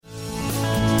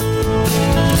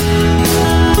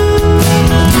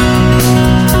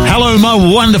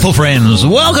Wonderful friends,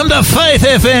 welcome to Faith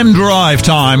FM Drive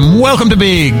Time. Welcome to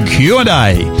Big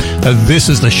Q&A. This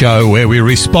is the show where we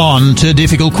respond to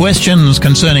difficult questions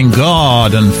concerning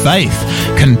God and faith,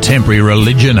 contemporary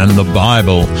religion and the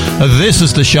Bible. This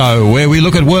is the show where we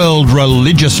look at world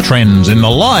religious trends in the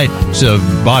light of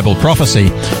Bible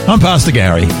prophecy. I'm Pastor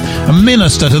Gary, a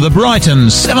minister to the Brighton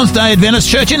Seventh-day Adventist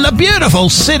Church in the beautiful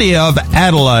city of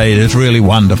Adelaide. It's really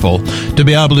wonderful to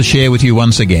be able to share with you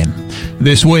once again.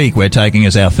 This week we're taking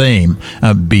as our theme,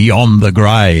 Beyond the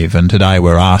Grave, and today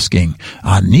we're asking,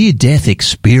 are near-death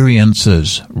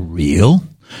experiences real?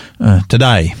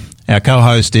 Today, our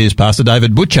co-host is Pastor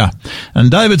David Butcher, and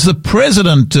David's the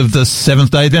president of the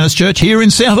Seventh-day Adventist Church here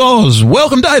in South Oz.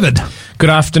 Welcome, David.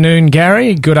 Good afternoon,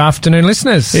 Gary. Good afternoon,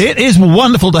 listeners. It is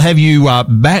wonderful to have you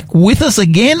back with us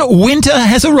again. Winter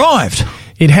has arrived.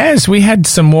 It has. We had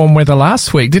some warm weather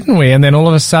last week, didn't we? And then all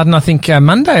of a sudden, I think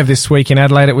Monday of this week in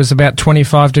Adelaide, it was about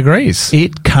 25 degrees.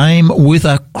 It came with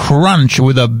a crunch,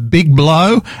 with a big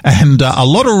blow, and a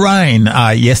lot of rain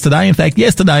yesterday. In fact,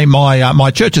 yesterday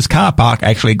my church's car park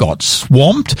actually got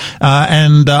swamped,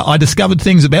 and I discovered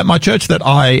things about my church that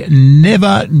I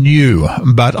never knew,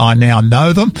 but I now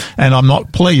know them, and I'm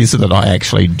not pleased that I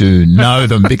actually do know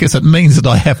them because it means that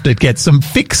I have to get some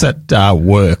fix-it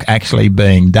work actually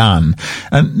being done.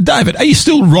 And David, are you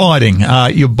still riding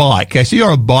your bike? So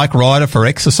you're a bike rider for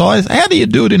exercise. How do you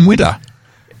do it in winter?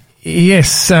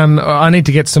 Yes, I need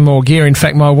to get some more gear. In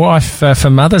fact, my wife, for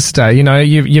Mother's Day,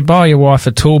 you buy your wife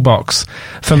a toolbox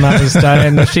for Mother's Day,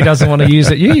 and if she doesn't want to use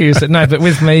it, you use it. No, but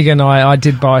with Megan, I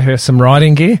did buy her some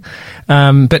riding gear.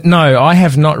 But no, I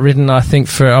have not ridden, I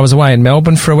was away in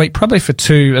Melbourne for a week, probably for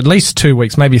at least 2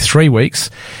 weeks, maybe 3 weeks.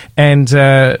 And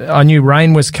I knew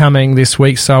rain was coming this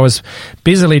week, so I was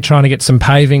busily trying to get some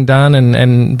paving done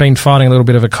and been fighting a little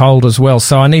bit of a cold as well.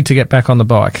 So I need to get back on the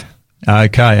bike.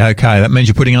 Okay. That means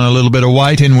you're putting on a little bit of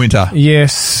weight in winter.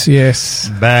 Yes.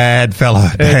 Bad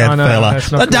fella.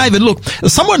 But David, look,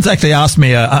 someone's actually asked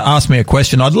me a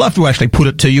question. I'd love to actually put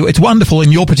it to you. It's wonderful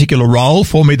in your particular role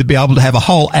for me to be able to have a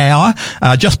whole hour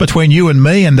just between you and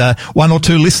me and one or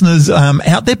two listeners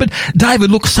out there. But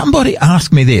David, look, somebody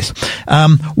asked me this.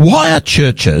 Why are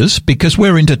churches, because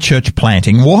we're into church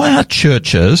planting, why are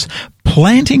churches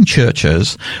planting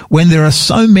churches when there are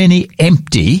so many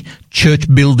empty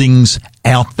church buildings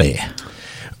out there?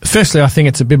 Firstly, I think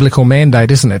it's a biblical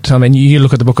mandate, isn't it? I mean, you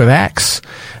look at the book of Acts,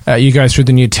 you go through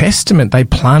the New Testament, they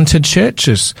planted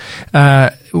churches.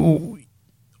 Also,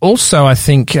 I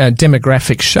think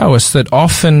demographics show us that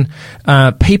often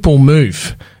people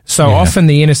move. So often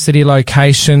the inner city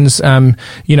locations,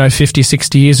 50,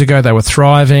 60 years ago, they were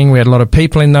thriving. We had a lot of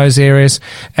people in those areas.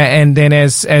 And then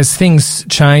as things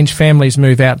change, families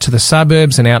move out to the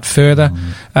suburbs and out further.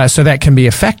 So that can be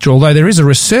a factor, although there is a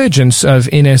resurgence of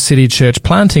inner city church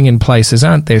planting in places,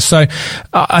 aren't there? So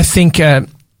I think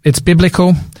it's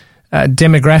biblical.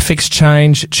 Demographics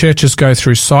change, churches go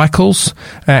through cycles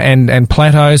and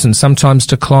plateaus and sometimes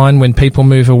decline when people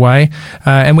move away.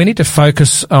 And we need to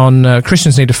focus on,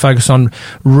 Christians need to focus on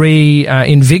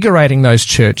reinvigorating those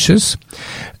churches.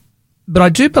 But I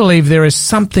do believe there is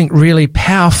something really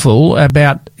powerful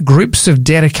about groups of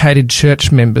dedicated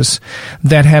church members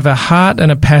that have a heart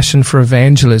and a passion for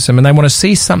evangelism, and they want to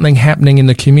see something happening in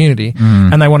the community,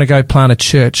 and they want to go plant a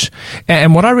church.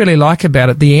 And what I really like about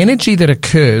it, the energy that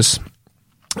occurs,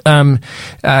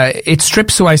 it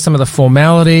strips away some of the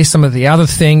formality, some of the other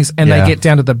things, and they get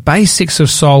down to the basics of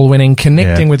soul winning,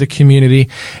 connecting with the community,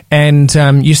 and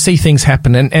you see things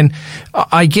happen. And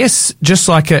I guess just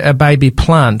like a baby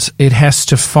plant, it has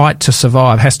to fight to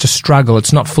survive, has to struggle.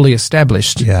 It's not fully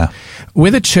established. Yeah.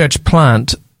 With a church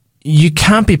plant, you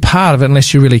can't be part of it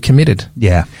unless you're really committed.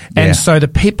 And so the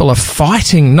people are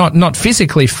fighting, not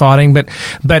physically fighting,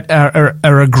 but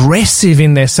are aggressive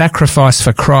in their sacrifice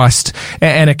for Christ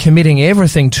and are committing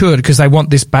everything to it because they want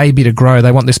this baby to grow.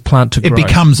 They want this plant to grow. It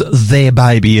becomes their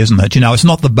baby, isn't it? It's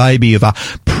not the baby of a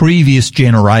previous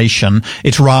generation.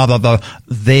 It's rather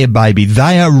their baby.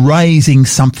 They are raising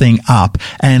something up,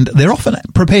 and they're often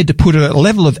prepared to put a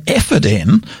level of effort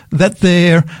in that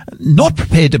they're not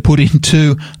prepared to put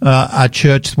into a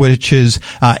church which is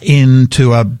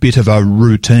into a bit of a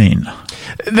routine.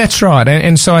 That's right.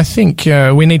 And so I think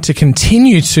we need to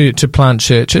continue to plant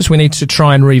churches. We need to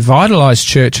try and revitalise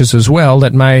churches as well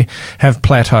that may have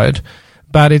plateaued,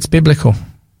 but it's biblical.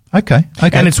 Okay.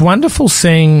 And it's wonderful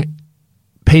seeing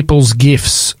people's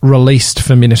gifts released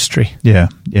for ministry. Yeah.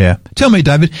 Tell me,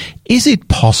 David, is it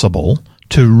possible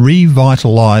to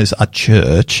revitalise a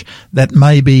church that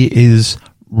maybe is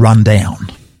run down?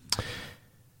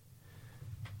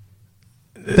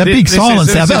 A big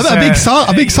silence there,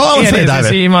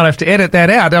 David. You might have to edit that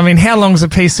out. I mean, how long's a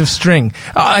piece of string?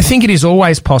 I think it is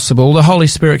always possible. The Holy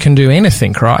Spirit can do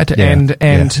anything, right? Yeah,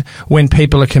 and when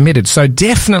people are committed. So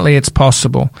definitely it's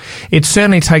possible. It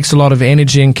certainly takes a lot of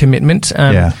energy and commitment.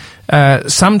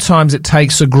 Sometimes it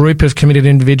takes a group of committed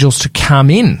individuals to come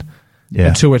in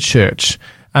to a church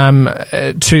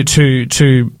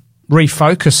to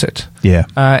refocus it. Yeah.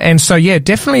 And so,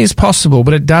 definitely is possible,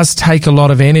 but it does take a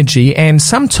lot of energy. And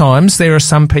sometimes there are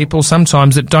some people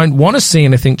that don't want to see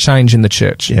anything change in the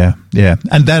church. Yeah, yeah.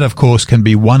 And that, of course, can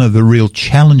be one of the real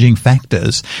challenging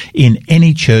factors in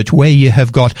any church where you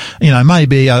have got,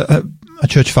 maybe a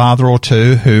church father or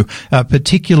two who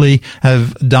particularly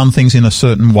have done things in a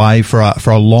certain way for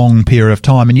a long period of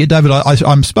time. And yet, David, I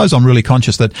suppose I'm really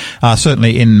conscious that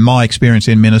certainly in my experience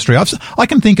in ministry, I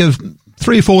can think of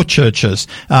 3 or 4 churches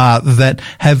that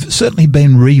have certainly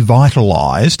been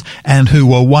revitalized and who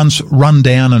were once run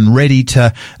down and ready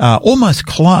to almost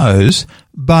close,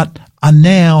 but are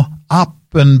now up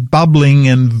and bubbling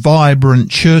and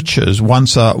vibrant churches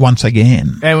once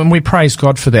again. And we praise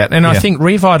God for that. And I think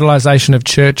revitalization of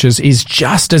churches is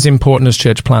just as important as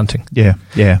church planting. Yeah.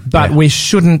 But we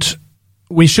shouldn't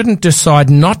decide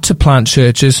not to plant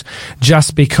churches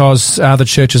just because the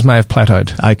churches may have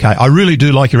plateaued. Okay, I really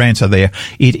do like your answer there.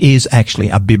 It is actually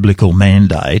a biblical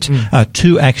mandate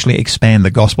to actually expand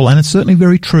the gospel, and it's certainly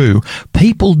very true.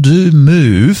 People do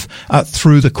move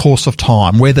through the course of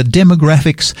time, where the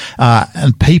demographics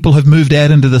and people have moved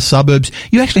out into the suburbs.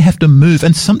 You actually have to move,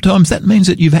 and sometimes that means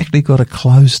that you've actually got to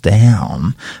close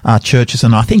down churches,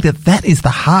 and I think that is the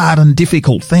hard and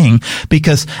difficult thing,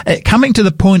 because coming to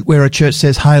the point where a church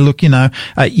says, hey, look,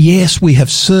 yes, we have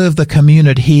served the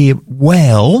community here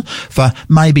well for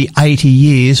maybe 80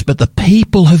 years, but the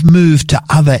people have moved to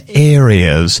other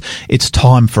areas. It's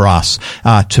time for us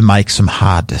to make some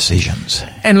hard decisions.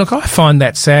 And look, I find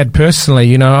that sad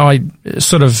personally. I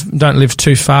sort of don't live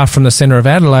too far from the centre of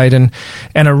Adelaide, and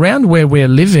around where we're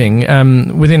living,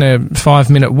 within a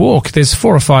 5-minute walk, there's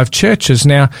 4 or 5 churches.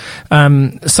 Now,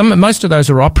 most of those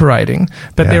are operating,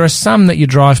 but there are some that you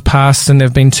drive past and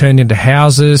they've been turned into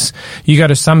houses. You go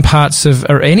to some parts of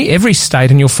every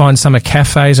state and you'll find some are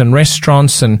cafes and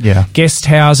restaurants and guest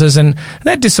houses, and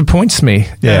that disappoints me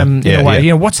in a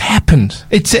way. What's happened?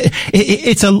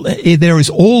 There is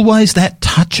always that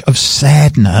touch of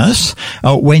sadness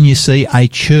when you see a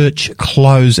church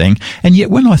closing. And yet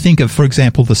when I think of, for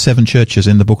example, the 7 churches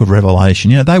in the book of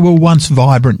Revelation, they were once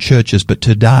vibrant churches, but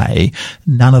today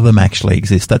none of them actually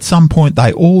exist. At some point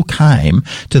they all came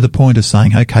to the point of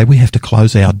saying, okay, we have to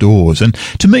close our doors. And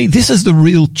to me, this is the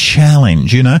real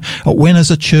challenge, when as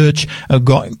a church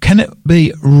can it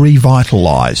be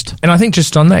revitalized? And I think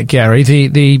just on that, Gary,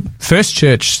 the first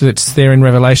church that's there in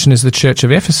Revelation is the church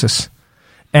of Ephesus.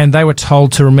 And they were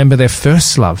told to remember their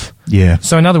first love. Yeah.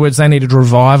 So in other words, they needed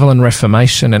revival and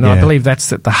reformation, and I believe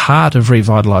that's at the heart of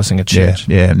revitalising a church.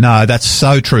 Yeah. No, that's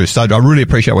so true. So I really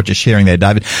appreciate what you're sharing there,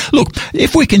 David. Look,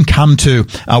 if we can come to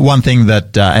one thing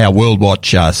that our World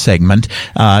Watch segment,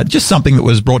 just something that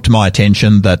was brought to my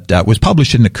attention that was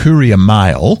published in the Courier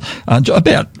Mail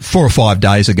about 4 or 5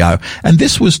 days ago, and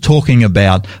this was talking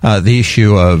about the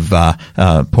issue of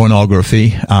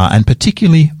pornography and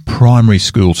particularly primary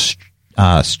school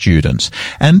students.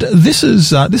 And this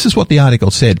is what the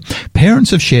article said. Parents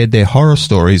have shared their horror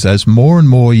stories as more and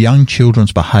more young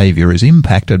children's behaviour is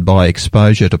impacted by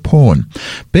exposure to porn.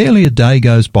 Barely a day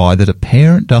goes by that a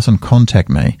parent doesn't contact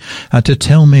me to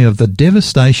tell me of the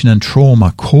devastation and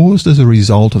trauma caused as a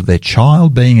result of their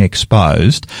child being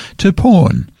exposed to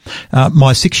porn.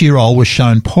 My 6-year-old was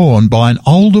shown porn by an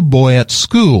older boy at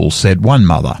school, said one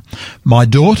mother. My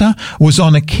daughter was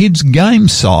on a kids' game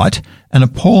site and a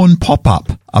porn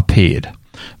pop-up appeared.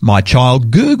 My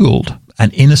child Googled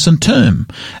an innocent term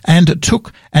and it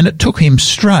took him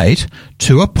straight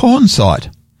to a porn site.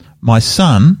 My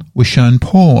son was shown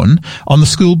porn on the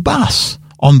school bus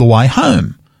on the way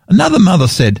home. Another mother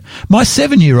said, my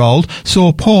 7-year-old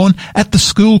saw porn at the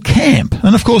school camp.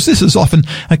 And of course, this is often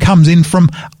comes in from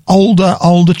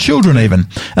older children even.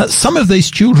 Some of these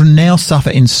children now suffer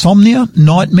insomnia,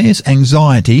 nightmares,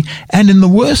 anxiety, and in the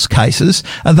worst cases,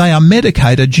 they are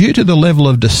medicated due to the level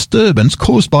of disturbance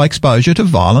caused by exposure to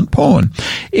violent porn.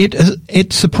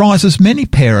 It surprises many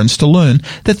parents to learn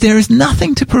that there is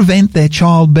nothing to prevent their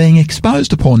child being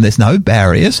exposed to porn. There's no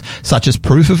barriers, such as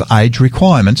proof of age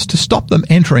requirements, to stop them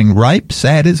entering rape,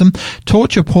 sadism,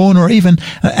 torture porn, or even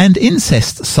and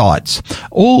incest sites.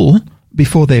 All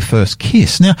before their first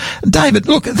kiss. Now, David,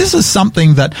 look, this is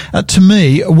something that, to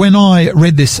me, when I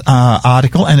read this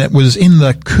article, and it was in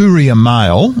the Courier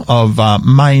Mail of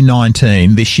May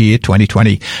 19 this year,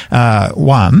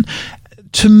 2021,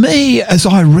 to me, as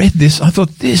I read this, I thought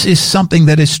this is something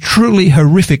that is truly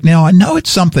horrific. Now, I know it's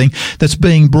something that's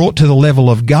being brought to the level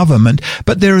of government,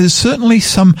 but there is certainly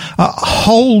some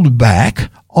holdback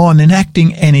on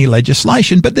enacting any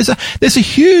legislation. But there's a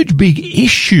huge big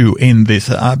issue in this.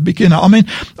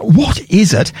 What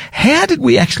is it? How did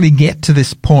we actually get to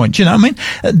this point?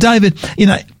 David,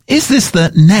 is this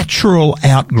the natural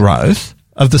outgrowth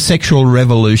of the sexual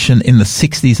revolution in the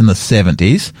 60s and the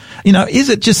 70s? Is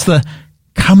it just the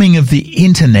coming of the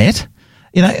internet?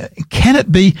 Can it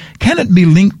be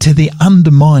linked to the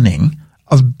undermining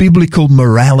of biblical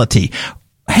morality?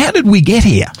 How did we get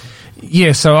here?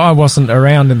 Yeah, so I wasn't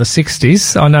around in the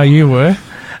 60s. I know you were.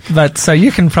 But so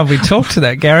you can probably talk to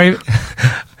that, Gary.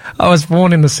 I was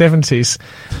born in the 70s.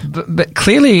 But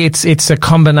clearly it's a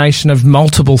combination of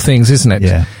multiple things, isn't it?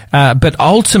 Yeah. But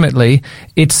ultimately,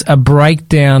 it's a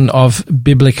breakdown of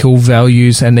biblical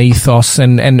values and ethos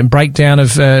and a breakdown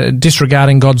of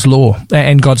disregarding God's law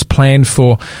and God's plan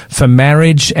for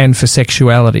marriage and for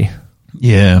sexuality.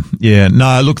 Yeah.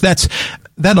 No, look,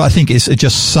 that I think is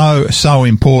just so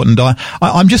important.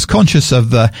 I'm just conscious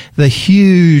of the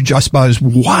huge, I suppose,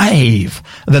 wave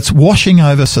that's washing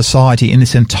over society in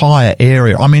this entire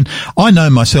area. I know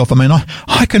myself.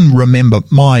 I can remember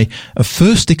my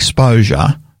first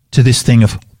exposure to this thing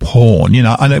of porn,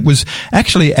 and it was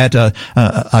actually at a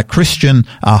Christian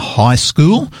high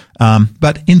school.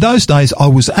 But in those days, I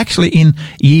was actually in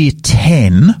year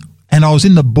 10. And I was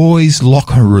in the boys'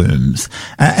 locker rooms,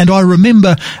 and I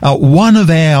remember one of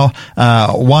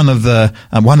the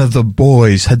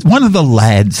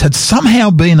lads had somehow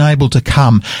been able to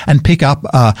come and pick up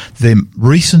the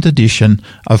recent edition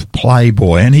of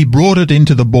Playboy, and he brought it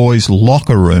into the boys'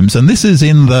 locker rooms. And this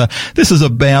is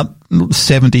about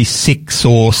 76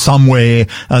 or somewhere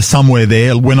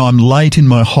there when I'm late in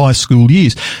my high school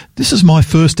years. This is my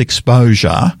first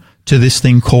exposure to this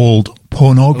thing called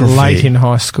pornography. Late in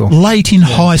high school.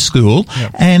 High school.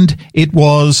 Yep. And it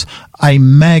was a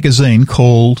magazine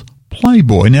called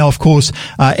Playboy. Now, of course,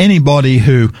 anybody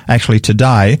who actually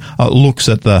today looks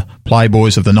at the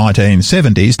Playboys of the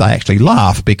 1970s, they actually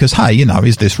laugh because, hey,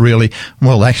 is this really?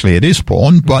 Well, actually, it is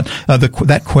porn, but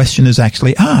that question is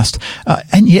actually asked.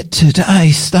 And yet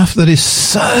today, stuff that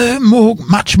is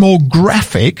much more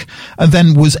graphic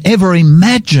than was ever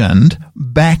imagined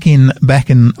back in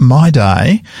my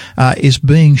day is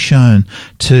being shown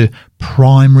to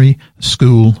primary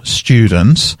school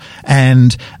students,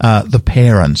 and the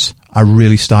parents are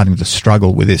really starting to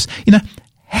struggle with this.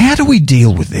 How do we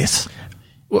deal with this?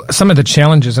 Well, some of the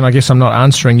challenges, and I guess I'm not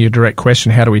answering your direct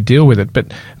question, how do we deal with it,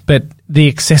 but the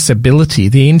accessibility,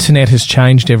 the internet has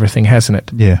changed everything, hasn't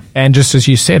it? Yeah. And just as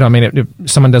you said, if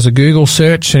someone does a Google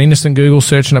search, an innocent Google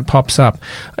search, and it pops up.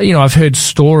 I've heard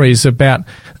stories about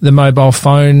the mobile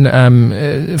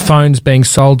phones being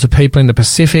sold to people in the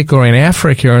Pacific or in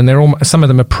Africa, and some of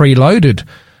them are preloaded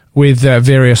with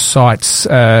various sites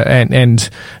and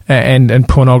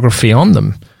pornography on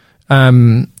them.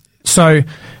 So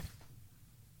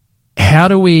how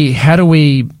do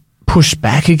we push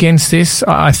back against this?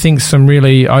 I think some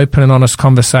really open and honest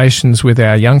conversations with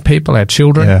our young people, our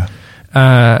children.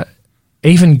 Yeah.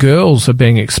 Even girls are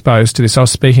being exposed to this. I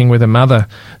was speaking with a mother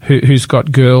who's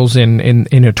got girls in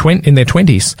their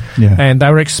 20s, yeah. And they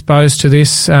were exposed to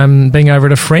this being over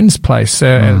at a friend's place,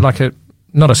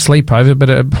 not a sleepover, but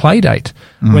a play date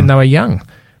when they were young.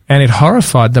 And it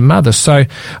horrified the mother. So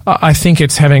I think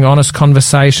it's having honest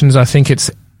conversations. I think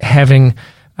it's having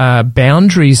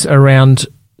boundaries around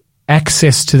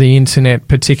access to the internet,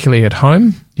 particularly at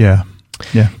home. Yeah.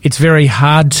 It's very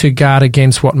hard to guard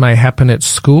against what may happen at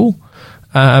school.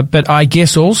 But I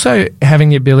guess also having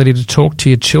the ability to talk to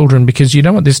your children, because you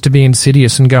don't want this to be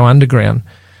insidious and go underground.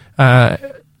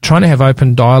 Trying to have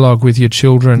open dialogue with your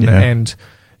children, yeah. And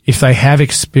if they have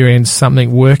experienced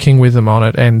something, working with them on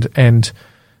it and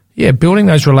building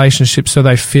those relationships so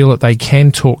they feel that they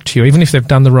can talk to you, even if they've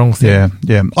done the wrong thing.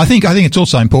 Yeah. I think it's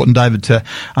also important, David, to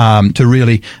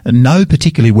really know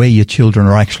particularly where your children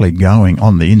are actually going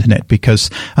on the internet,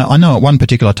 because I know at one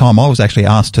particular time I was actually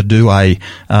asked to do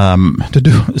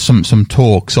some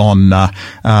talks on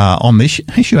this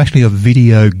issue actually of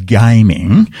video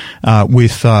gaming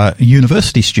with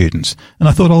university students, and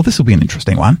I thought, this will be an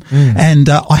interesting one. And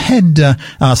I had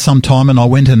some time, and I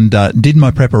went and did my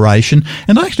preparation,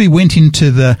 and I actually actually went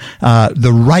into the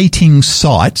rating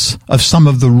sites of some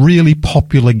of the really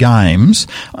popular games,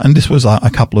 and this was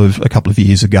a couple of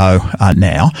years ago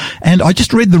now, and I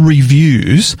just read the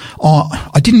reviews.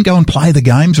 I didn't go and play the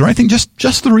games or anything,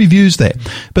 just the reviews there.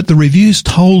 But the reviews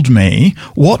told me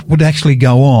what would actually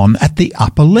go on at the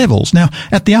upper levels. Now,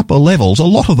 at the upper levels, a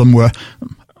lot of them were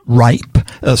rape,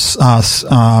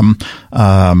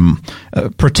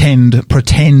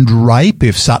 pretend rape,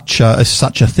 if such a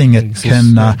thing it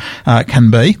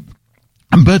can be.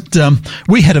 But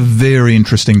we had a very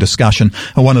interesting discussion.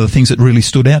 And one of the things that really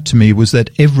stood out to me was that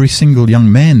every single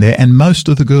young man there, and most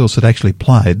of the girls had actually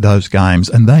played those games,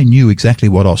 and they knew exactly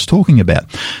what I was talking about.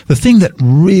 The thing that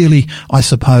really, I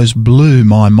suppose, blew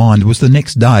my mind was the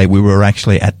next day we were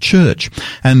actually at church,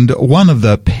 and one of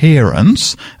the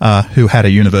parents who had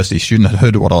a university student had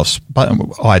heard what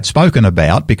I had spoken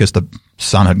about, because the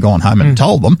son had gone home and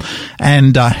told them,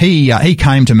 and he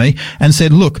came to me and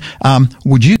said, "Look,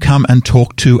 would you come and talk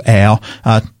to our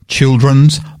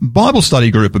children's Bible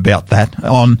study group about that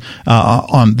on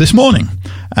this morning?"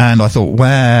 And I thought,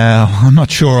 wow, I'm not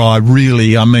sure I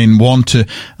really, want to,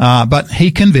 but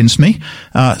he convinced me.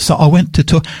 So I went to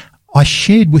talk. I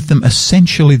shared with them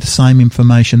essentially the same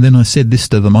information. Then I said this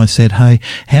to them. I said, "Hey,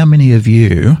 how many of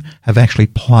you have actually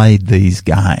played these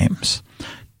games?"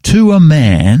 To a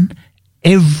man,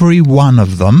 every one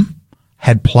of them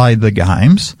had played the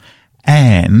games,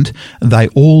 and they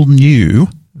all knew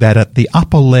that at the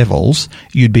upper levels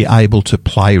you'd be able to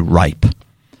play rape.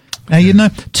 Now,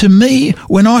 to me,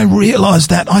 when I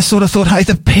realised that, I sort of thought, hey,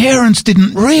 the parents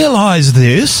didn't realise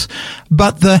this,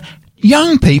 but the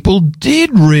young people did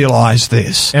realise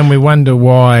this. And we wonder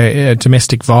why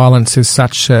domestic violence is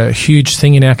such a huge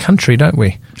thing in our country, don't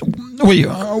we?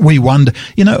 We wonder.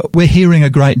 We're hearing a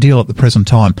great deal at the present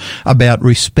time about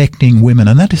respecting women,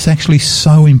 and that is actually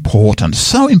so important.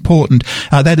 So important.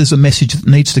 That is a message that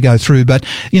needs to go through. But,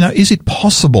 is it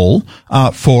possible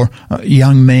for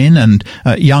young men and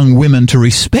young women to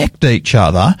respect each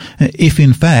other if,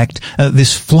 in fact,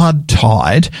 this flood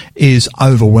tide is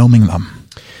overwhelming them?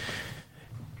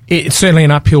 It's certainly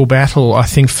an uphill battle, I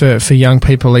think, for young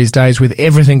people these days with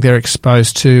everything they're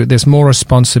exposed to. There's more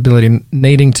responsibility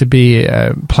needing to be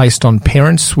placed on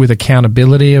parents with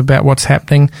accountability about what's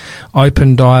happening,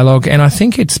 open dialogue, and I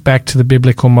think it's back to the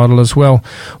biblical model as well.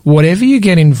 Whatever you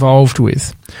get involved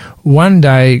with, one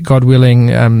day, God willing,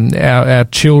 our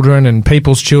children and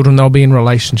people's children, they'll be in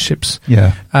relationships.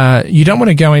 Yeah. You don't want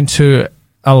to go into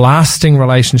a lasting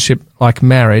relationship like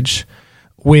marriage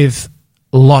with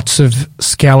lots of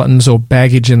skeletons or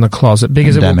baggage in the closet,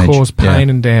 because it will cause pain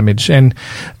and damage. And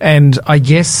I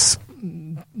guess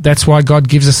that's why God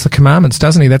gives us the commandments,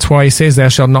 doesn't he? That's why he says, "Thou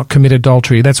shalt not commit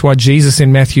adultery." That's why Jesus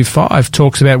in Matthew 5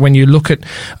 talks about when you look at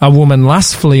a woman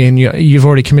lustfully and you've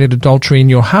already committed adultery in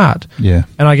your heart. Yeah.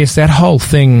 And I guess that whole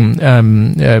thing,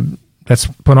 that's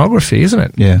pornography, isn't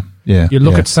it? Yeah. Yeah. You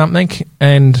look at something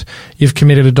and you've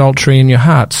committed adultery in your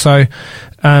heart. So,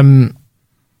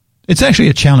 it's actually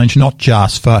a challenge not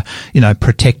just for,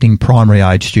 protecting primary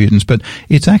age students, but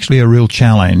it's actually a real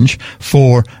challenge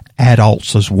for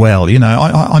adults as well.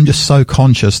 I'm just so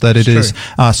conscious that it is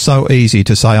so easy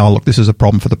to say, oh, look, this is a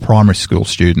problem for the primary school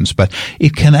students, but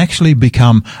it can actually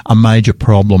become a major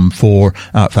problem for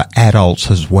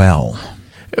adults as well.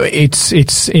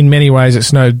 It's in many ways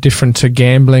it's no different to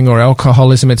gambling or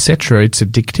alcoholism, etc. It's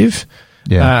addictive.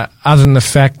 Yeah. Other than the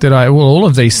fact that all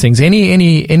of these things,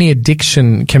 any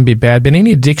addiction can be bad, but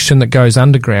any addiction that goes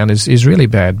underground is really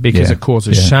bad because it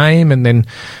causes shame, and then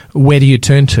where do you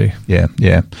turn to? Yeah.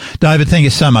 David, thank you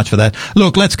so much for that.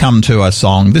 Look, let's come to a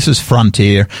song. This is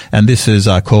Frontier, and this is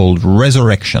called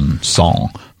Resurrection Song.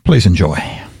 Please enjoy.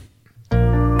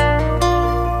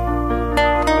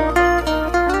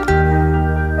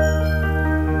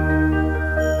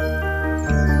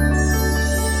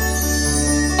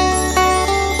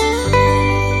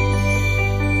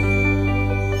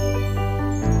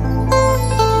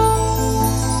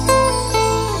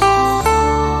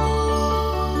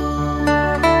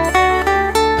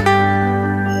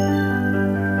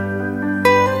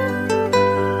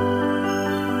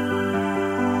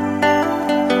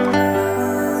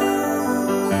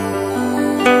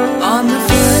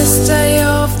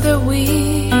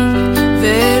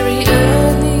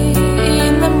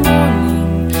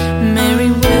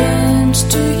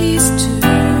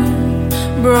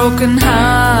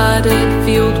 broken-hearted,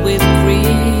 filled with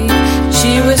grief.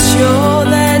 She was sure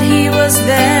that he was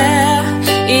there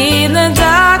in the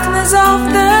darkness of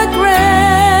the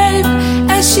grave.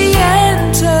 As she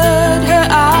entered, her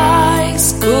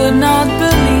eyes could not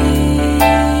believe.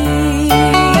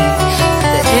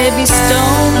 The heavy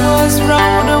stone was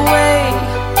rolled away,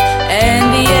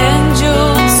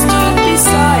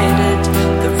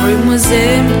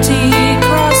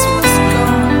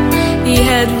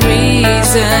 had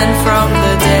risen from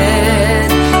the dead.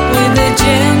 With a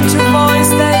gentle voice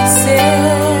they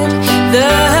said, the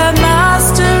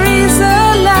Master is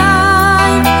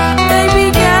alive. They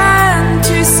began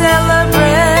to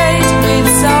celebrate with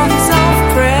songs of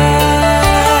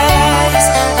praise.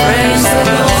 Praise the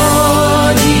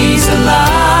Lord, He's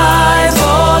alive.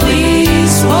 All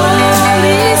is well.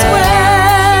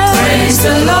 Praise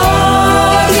the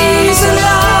Lord, He's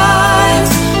alive.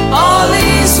 All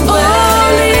is well.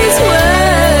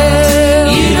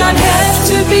 You don't have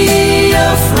to be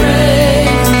afraid.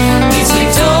 He's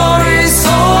victorious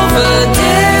over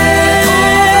death.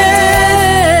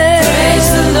 Praise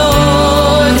the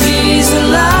Lord, He's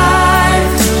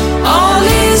alive. All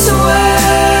is well.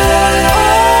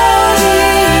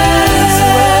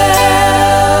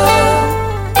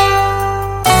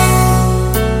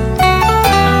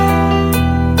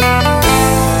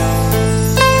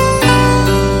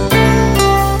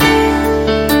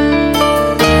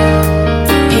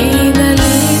 In a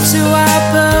little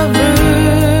upper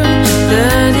room, the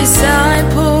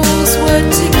disciples were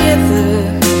together.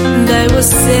 They were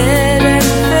sad and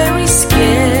very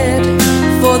scared,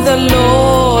 for the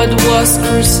Lord was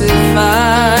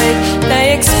crucified. They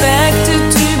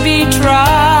expected to be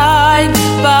tried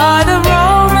by the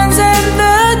Romans and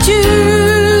the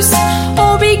Jews,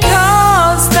 all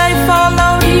because they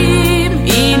followed Him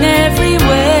in every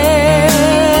way.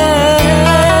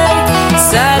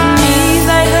 Suddenly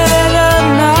they heard a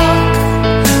knock,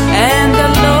 and the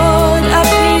Lord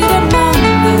appeared among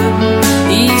them.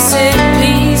 He said,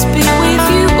 peace be with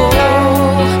you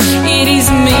all. It is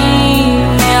me,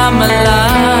 I'm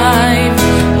alive.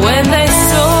 When they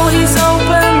saw His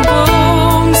open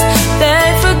wounds,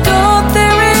 they forgot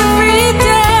their every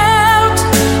doubt.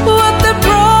 What the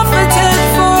prophet had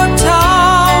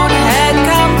foretold had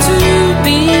come to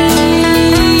be.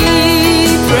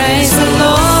 Praise the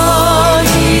Lord,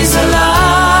 He's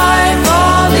alive.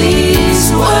 All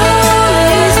is well.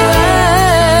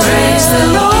 Praise the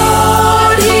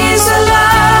Lord, He's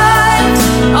alive.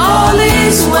 All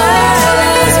is well.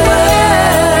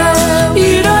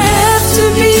 You don't have to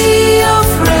be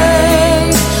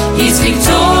afraid. He's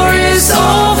victorious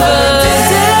over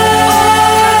death.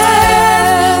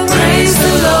 Praise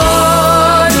the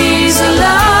Lord, He's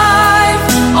alive.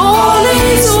 All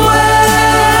is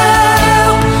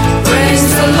well. Praise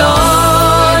the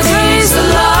Lord, He's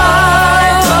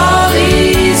alive. All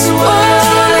is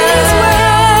well.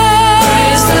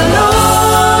 Praise the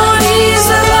Lord, He's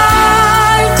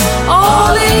alive.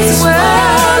 All is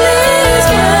well.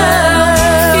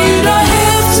 You don't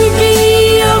have to be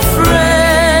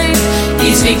afraid.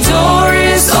 He's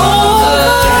victorious over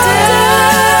death.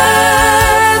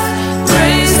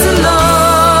 Praise the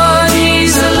Lord,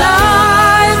 He's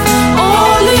alive.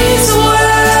 All is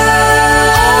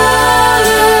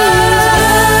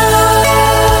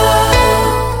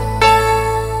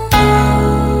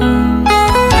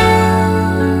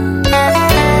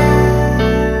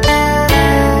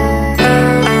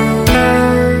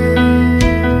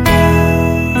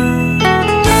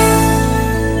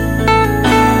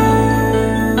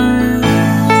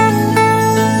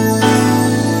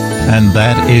And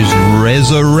that is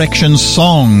Resurrection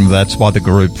Song. That's by the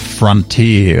group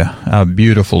Frontier. A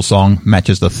beautiful song,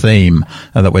 matches the theme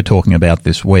that we're talking about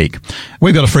this week.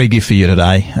 We've got a free gift for you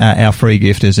today. Our free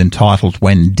gift is entitled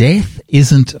When Death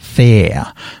Isn't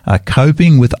Fair,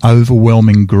 Coping with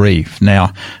Overwhelming Grief.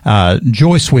 Now,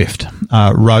 Joy Swift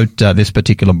wrote this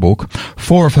particular book.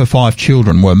 4 of her 5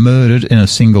 children were murdered in a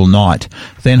single night.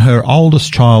 Then her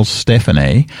oldest child,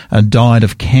 Stephanie, died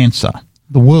of cancer.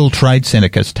 The World Trade Center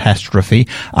catastrophe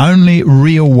only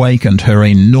reawakened her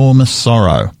enormous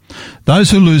sorrow.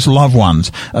 Those who lose loved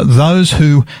ones, those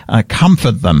who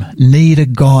comfort them, need a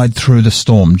guide through the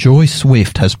storm. Joy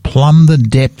Swift has plumbed the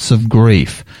depths of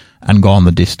grief and gone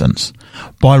the distance.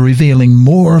 By revealing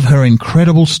more of her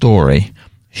incredible story,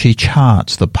 she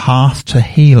charts the path to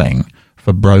healing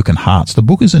for broken hearts. The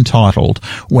book is entitled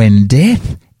When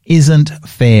Death Isn't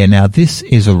Fair. Now, this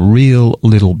is a real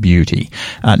little beauty.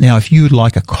 Now, if you'd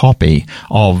like a copy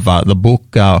of the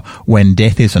book, When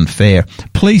Death Isn't Fair,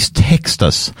 please text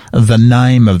us the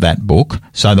name of that book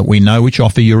so that we know which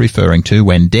offer you're referring to,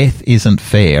 When Death Isn't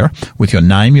Fair, with your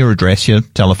name, your address, your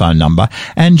telephone number,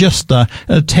 and just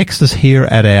text us here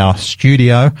at our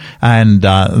studio, and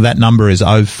that number is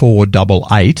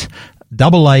 0488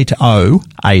 880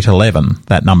 811.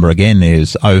 That number again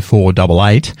is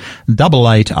 0488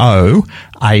 880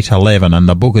 811, and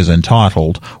the book is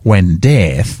entitled When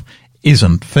Death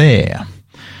Isn't Fair.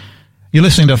 You're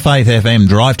listening to Faith FM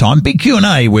Drive Time, big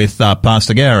Q&A with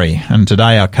Pastor Gary. And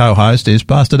today our co-host is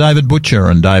Pastor David Butcher,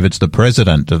 and David's the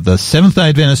president of the Seventh-day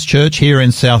Adventist Church here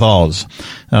in South Oz.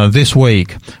 This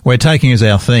week, we're taking as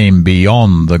our theme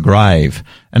Beyond the Grave,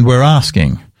 and we're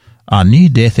asking, are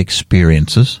near-death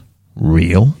experiences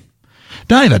real?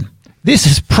 David, this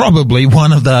is probably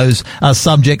one of those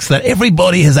subjects that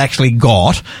everybody has actually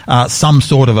got some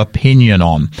sort of opinion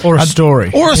on. Or a story.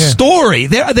 Or a story.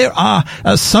 There are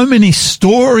so many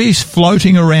stories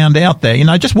floating around out there. You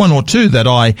know, just one or two that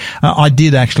I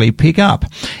did actually pick up.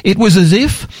 It was as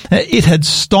if it had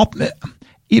stopped.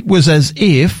 It was as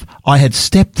if I had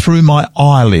stepped through my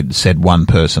eyelids, said one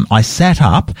person. I sat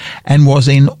up and was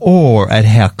in awe at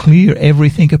how clear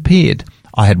everything appeared.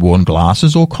 I had worn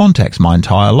glasses or contacts my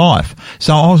entire life,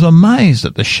 so I was amazed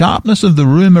at the sharpness of the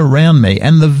room around me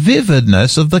and the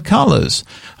vividness of the colours.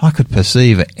 I could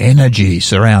perceive energy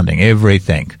surrounding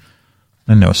everything.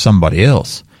 Then there was somebody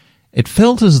else. It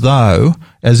felt as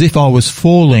if I was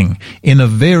falling in a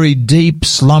very deep,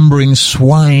 slumbering,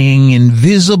 swaying,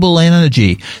 invisible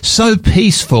energy, so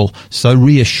peaceful, so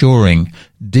reassuring,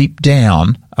 deep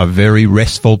down, a very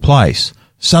restful place.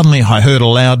 Suddenly I heard a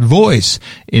loud voice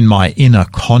in my inner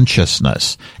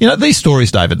consciousness. You know, these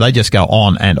stories, David, they just go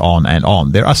on and on and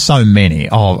on. There are so many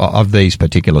of these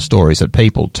particular stories that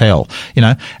people tell. You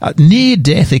know,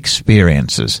 near-death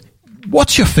experiences.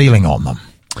 What's your feeling on them?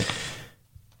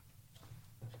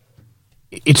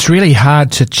 It's really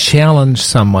hard to challenge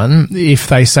someone if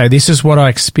they say, this is what I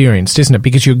experienced, isn't it?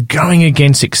 Because you're going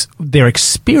against their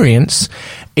experience,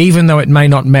 even though it may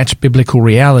not match biblical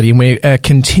reality. And we're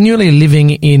continually living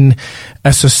in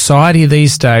a society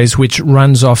these days which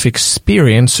runs off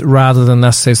experience rather than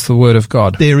thus says the Word of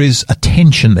God. There is a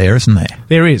tension there, isn't there?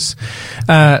 There is.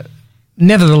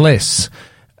 Nevertheless,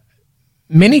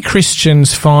 many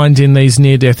Christians find in these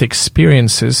near-death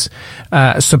experiences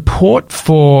support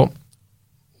for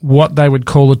what they would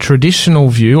call a traditional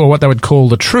view, or what they would call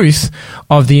the truth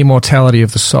of the immortality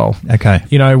of the soul. Okay.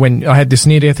 You know, when I had this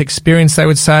near-death experience, they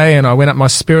would say, and my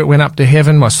spirit went up to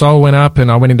heaven, my soul went up,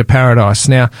 and I went into paradise.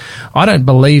 Now, I don't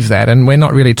believe that, and we're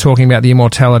not really talking about the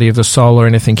immortality of the soul or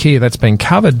anything here. That's been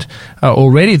covered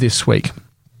already this week.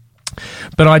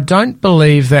 But I don't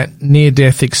believe that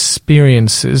near-death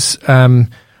experiences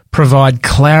provide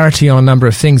clarity on a number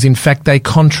of things. In fact, they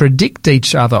contradict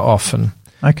each other often.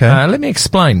 Okay. Let me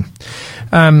explain.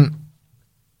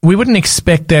 We wouldn't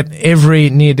expect that every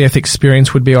near-death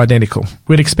experience would be identical.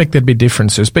 We'd expect there'd be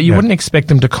differences, but you wouldn't expect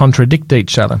them to contradict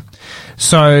each other.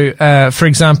 So, for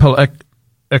example,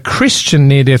 a Christian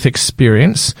near-death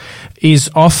experience is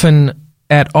often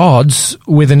at odds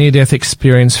with a near-death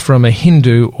experience from a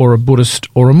Hindu or a Buddhist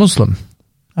or a Muslim.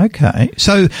 Okay.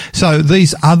 So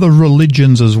these other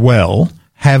religions as well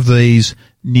have these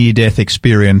near-death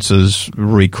experiences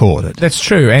recorded. That's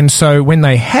true. And so when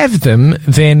they have them,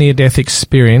 their near-death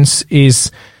experience is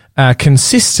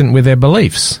consistent with their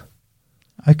beliefs.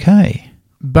 Okay.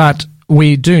 But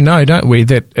we do know, don't we,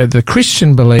 that the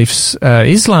Christian beliefs,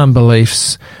 Islam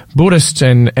beliefs, Buddhist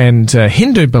and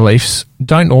Hindu beliefs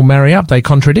don't all marry up. They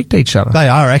contradict each other. They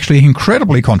are actually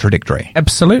incredibly contradictory.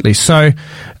 Absolutely. So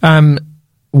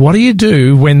what do you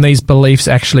do when these beliefs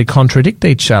actually contradict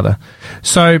each other?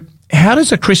 So how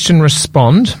does a Christian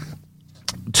respond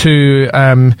to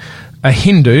a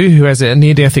Hindu who has a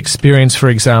near-death experience, for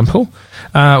example,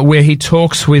 where he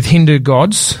talks with Hindu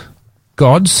gods,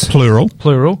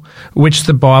 plural, which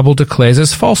the Bible declares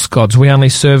as false gods? We only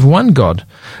serve one God.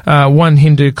 One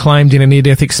Hindu claimed in a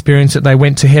near-death experience that they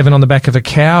went to heaven on the back of a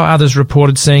cow. Others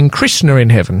reported seeing Krishna in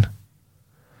heaven.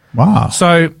 Wow.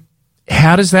 So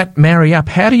how does that marry up?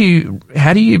 How do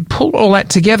you pull all that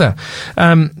together?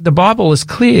 The Bible is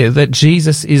clear that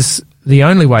Jesus is the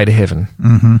only way to heaven.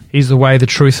 Mm-hmm. He's the way, the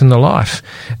truth, and the life.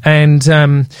 And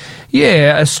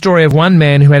a story of one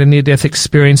man who had a near-death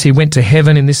experience. He went to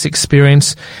heaven in this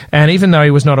experience, and even though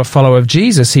he was not a follower of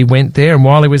Jesus, he went there, and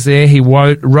while he was there, he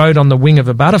rode on the wing of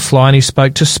a butterfly, and he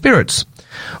spoke to spirits.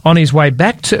 On his way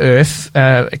back to earth,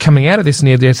 coming out of this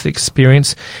near-death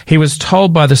experience, he was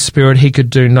told by the Spirit he could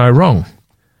do no wrong.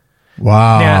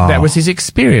 Wow. Now, that was his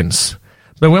experience.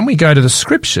 But when we go to the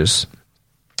Scriptures,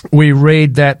 we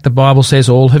read that the Bible says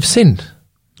all have sinned.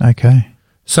 Okay.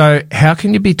 So how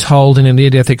can you be told in a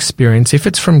near-death experience, if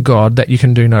it's from God, that you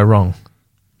can do no wrong?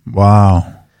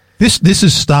 Wow. This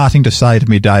is starting to say to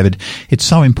me, David, it's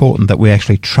so important that we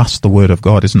actually trust the Word of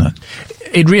God, isn't it?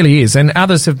 It really is. And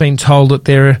others have been told that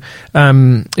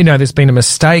there's been a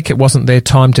mistake. It wasn't their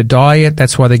time to die yet.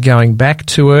 That's why they're going back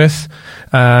to earth.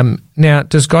 Now,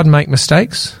 does God make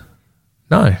mistakes?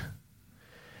 No.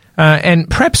 And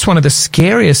perhaps one of the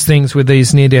scariest things with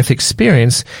these near-death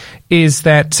experience is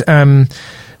that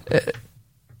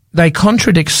they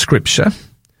contradict Scripture,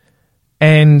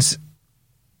 and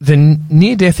the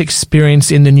near-death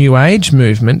experience in the New Age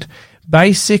movement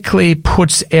basically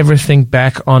puts everything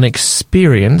back on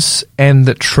experience, and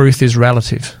that truth is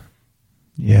relative.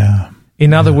 Yeah.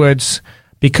 In other words,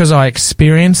 because I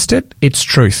experienced it, it's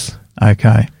truth.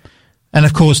 Okay. And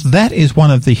of course, that is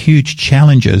one of the huge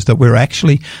challenges that we're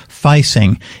actually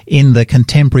facing in the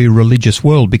contemporary religious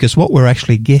world, because what we're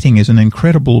actually getting is an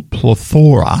incredible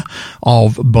plethora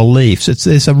of beliefs.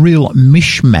 There's a real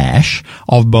mishmash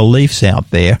of beliefs out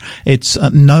there. It's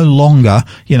no longer,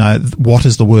 what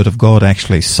is the Word of God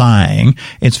actually saying?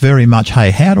 It's very much, hey,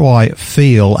 how do I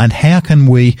feel, and how can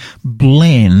we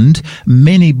blend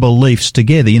many beliefs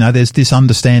together? There's this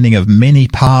understanding of many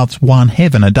paths, one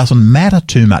heaven. It doesn't matter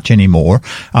too much anymore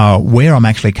where I'm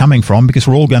actually coming from, because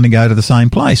we're all going to go to the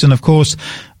same place. And of course,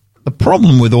 the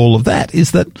problem with all of that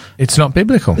is that it's not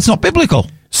biblical. It's not biblical.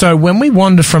 So when we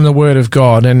wander from the Word of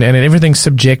God and everything's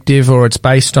subjective, or it's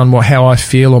based on how I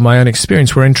feel or my own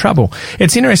experience, we're in trouble.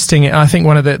 It's interesting. I think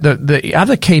one of the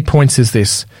other key points is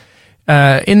this.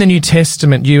 In the New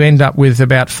Testament, you end up with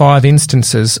about 5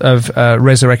 instances of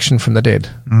resurrection from the dead.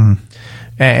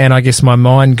 And I guess my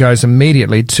mind goes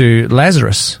immediately to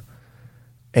Lazarus.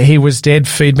 He was dead.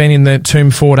 He'd been in the tomb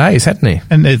 4 days, hadn't he?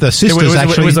 And the sisters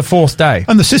it was the 4th day.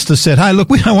 And the sisters said, hey, look,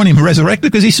 we don't want him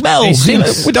resurrected because he smells.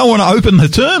 We don't want to open the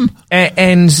tomb.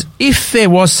 And if there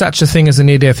was such a thing as a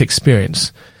near-death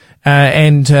experience,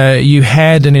 and you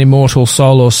had an immortal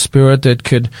soul or spirit that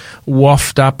could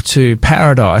waft up to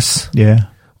paradise,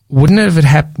 wouldn't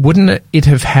it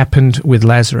have happened with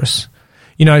Lazarus?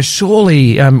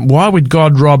 Surely, why would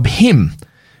God rob him?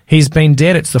 He's been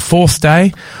dead. It's the 4th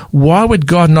day. Why would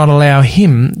God not allow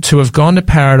him to have gone to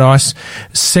paradise,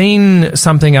 seen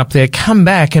something up there, come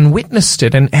back and witnessed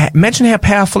it? And imagine how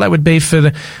powerful that would be for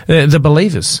the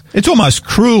believers. It's almost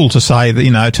cruel to say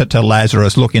that, to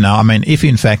Lazarus, look, if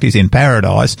in fact he's in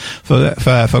paradise,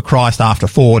 for Christ after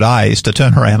 4 days to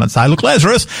turn around and say, look,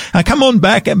 Lazarus, come on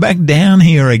back down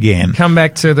here again. Come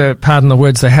back to pardon the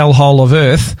words, the hellhole of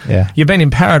earth. Yeah. You've been in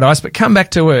paradise, but come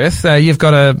back to earth. You've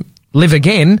got to live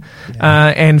again,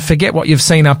 and forget what you've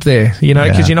seen up there,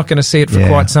 because you're not going to see it for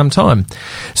quite some time.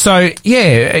 So,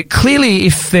 clearly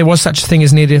if there was such a thing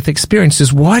as near-death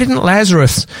experiences, why didn't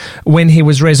Lazarus, when he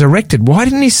was resurrected, why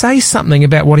didn't he say something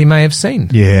about what he may have seen?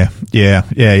 Yeah.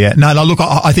 No, look,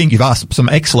 I think you've asked some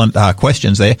excellent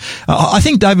questions there. I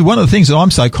think, David, one of the things that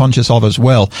I'm so conscious of as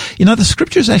well, the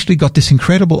Scripture's actually got this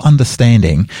incredible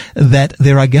understanding that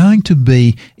there are going to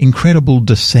be incredible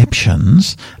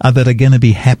deceptions that are going to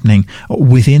be happening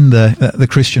within the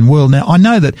Christian world. Now, I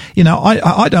know that,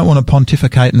 I don't want to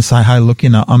pontificate and say, hey, look,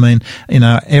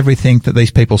 everything that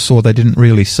these people saw, they didn't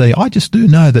really see. I just do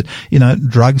know that,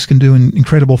 drugs can do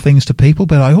incredible things to people,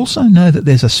 but I also know that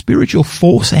there's a spiritual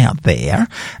force out there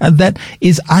that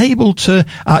is able to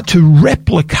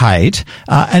replicate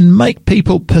and make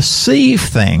people perceive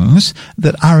things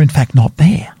that are in fact not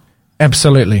there.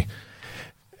 Absolutely.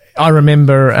 I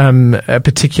remember a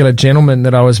particular gentleman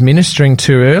that I was ministering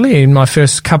to early in my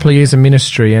first couple of years of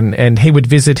ministry, and he would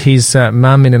visit his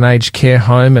mum in an aged care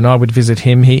home, and I would visit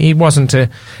him. He wasn't a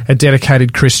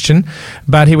dedicated Christian,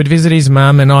 but he would visit his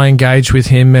mum, and I engaged with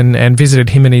him and visited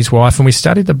him and his wife, and we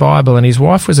studied the Bible. And his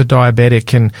wife was a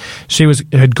diabetic, and she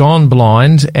had gone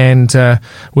blind and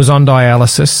was on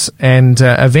dialysis, and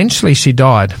eventually she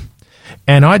died.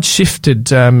 And I'd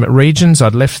shifted regions.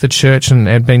 I'd left the church and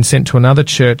had been sent to another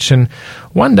church. And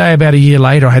one day, about a year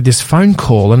later, I had this phone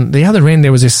call. And the other end,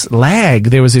 there was this lag.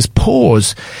 There was this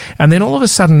pause. And then all of a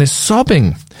sudden, this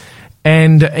sobbing.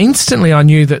 And instantly, I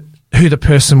knew who the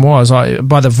person was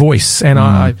by the voice. And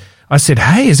I said,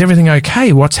 hey, is everything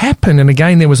okay? What's happened? And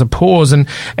again, there was a pause. And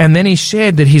then he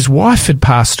shared that his wife had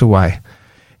passed away.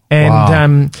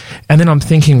 And and then I'm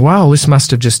thinking, wow, this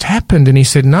must have just happened. And he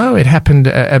said, no, it happened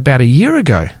about a year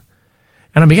ago.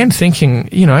 And I began thinking,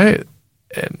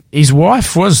 his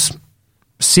wife was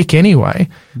sick anyway.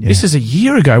 Yeah. This is a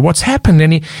year ago. What's happened?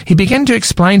 And he began to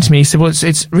explain to me. He said, well,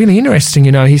 it's really interesting.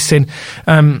 He said,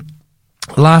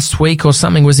 last week or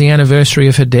something was the anniversary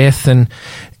of her death. And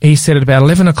he said at about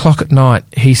 11 o'clock at night,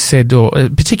 he said, or a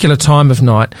particular time of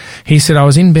night, he said, I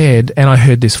was in bed and I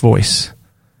heard this voice.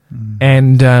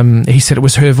 And he said it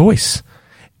was her voice.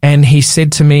 And he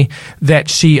said to me that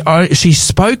she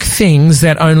spoke things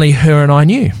that only her and I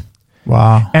knew.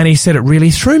 Wow. And he said it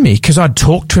really threw me, because I'd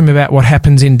talked to him about what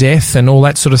happens in death and all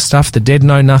that sort of stuff. The dead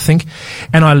know nothing.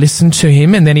 And I listened to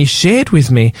him, and then he shared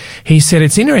with me. He said,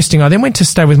 it's interesting. I then went to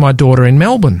stay with my daughter in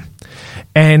Melbourne.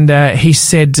 And he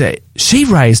said, she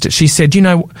raised it. She said, you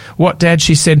know what, Dad?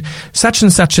 She said, such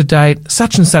and such a date,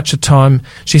 such and such a time.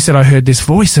 She said, I heard this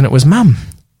voice and it was Mum.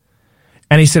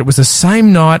 And he said it was the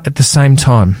same night at the same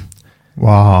time.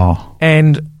 Wow.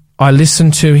 And I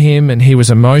listened to him, and he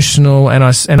was emotional, and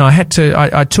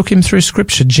I took him through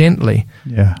Scripture gently,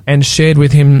 and shared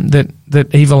with him that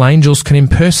evil angels can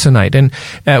impersonate, and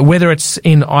whether it's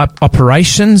in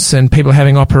operations and people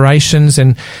having operations,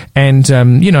 and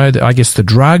I guess the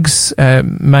drugs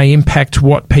may impact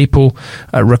what people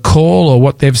recall or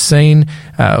what they've seen.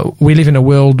 We live in a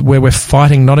world where we're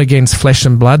fighting not against flesh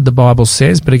and blood, the Bible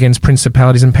says, but against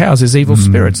principalities and powers. There's evil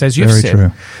spirits, as you've said.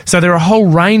 True. So there are a whole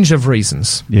range of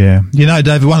reasons. Yeah. You know,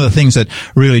 David, one of the things that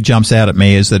really jumps out at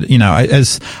me is that,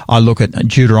 as I look at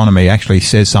Deuteronomy, actually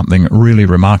says something really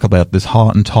remarkable about this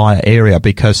whole entire area,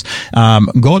 because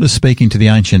God is speaking to the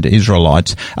ancient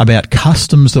Israelites about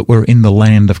customs that were in the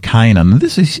land of Canaan.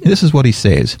 This is what he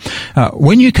says.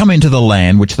 When you come into the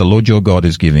land which the Lord your God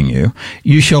is giving you,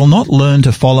 you shall not learn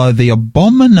to follow the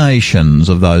abominations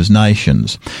of those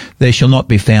nations. There shall not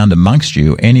be found amongst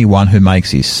you anyone who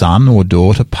makes his son or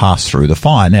daughter pass through the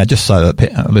fire. Now, just so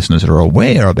that listeners are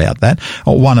aware about that,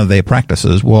 one of their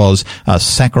practices was a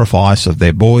sacrifice of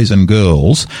their boys and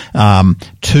girls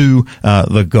to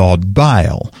the god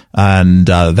Baal, and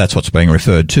that's what's being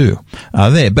referred to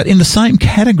there. But in the same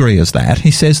category as that,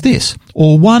 he says this: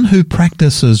 or one who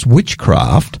practices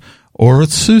witchcraft, or a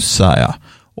soothsayer,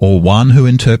 or one who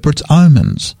interprets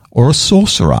omens, or a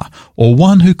sorcerer, or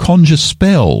one who conjures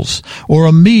spells, or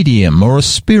a medium, or a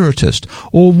spiritist,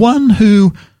 or one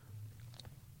who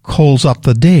calls up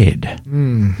the dead.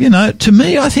 To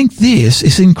me, I think this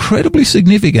is incredibly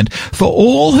significant. For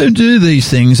all who do these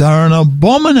things are an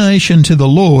abomination to the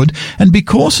Lord, and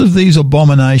because of these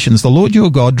abominations, the Lord your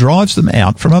God drives them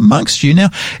out from amongst you. Now,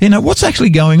 what's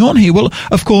actually going on here? Well,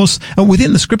 of course,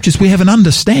 within the Scriptures, we have an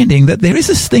understanding that there is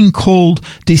this thing called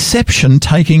deception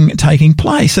taking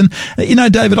place. And,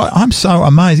 David, I'm so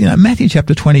amazed. Matthew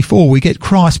chapter 24, we get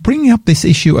Christ bringing up this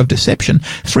issue of deception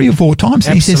 3 or 4 times.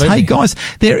 And he says, hey, guys,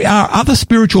 there are other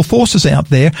spiritual forces out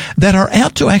there that are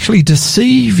out to actually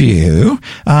deceive you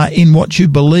in what you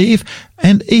believe,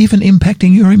 and even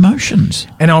impacting your emotions.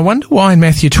 And I wonder why in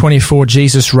Matthew 24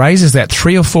 Jesus raises that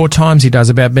 3 or 4 times he does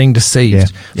about being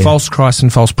deceived, false Christ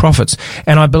and false prophets.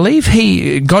 And I believe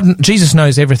Jesus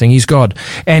knows everything. He's God.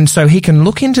 And so he can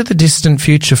look into the distant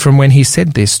future from when he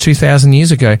said this 2,000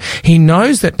 years ago. He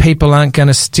knows that people aren't going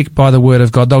to stick by the word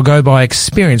of God. They'll go by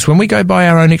experience. When we go by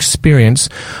our own experience,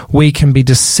 we can be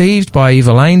deceived by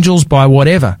evil angels, by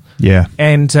whatever. Yeah.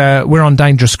 And we're on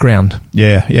dangerous ground.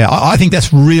 Yeah. I think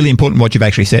that's really important what you've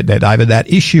actually said there, David,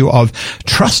 that issue of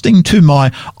trusting to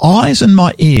my eyes and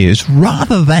my ears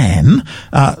rather than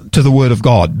to the Word of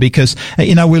God. Because,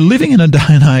 we're living in a day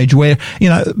and age where,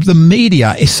 the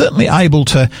media is certainly able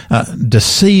to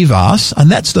deceive us, and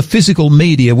that's the physical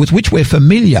media with which we're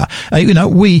familiar.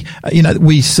 We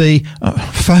see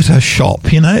Photoshop,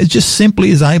 it just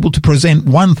simply is able to present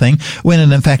one thing when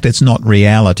in fact it's not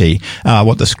reality.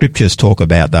 What the Scriptures talk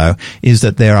about, though, is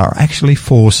that there are actually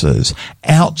forces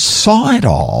outside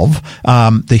of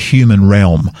the human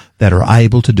realm that are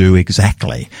able to do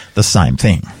exactly the same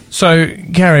thing. So,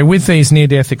 Gary, with these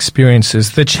near-death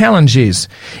experiences, the challenge is,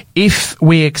 if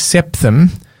we accept them,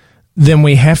 then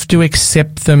we have to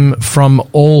accept them from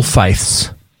all faiths.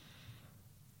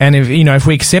 And if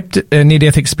we accept a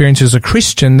near-death experience as a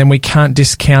Christian, then we can't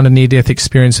discount a near-death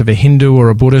experience of a Hindu or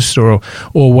a Buddhist or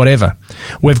whatever.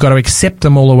 We've got to accept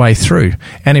them all the way through.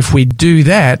 And if we do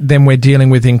that, then we're dealing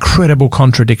with incredible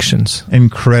contradictions.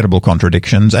 Incredible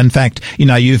contradictions. In fact,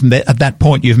 at that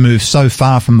point, you've moved so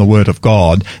far from the Word of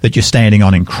God that you're standing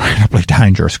on incredibly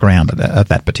dangerous ground at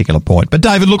that particular point. But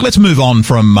David, look, let's move on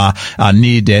from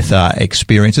near-death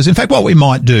experiences. In fact, what we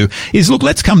might do is,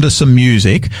 let's come to some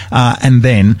music, and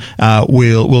then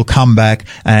we'll come back,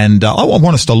 and I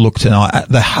want us to look tonight at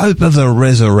the hope of the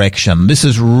resurrection. This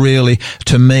is really,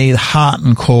 to me, the heart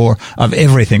and core of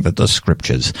everything that the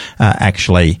Scriptures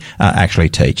actually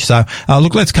teach. So,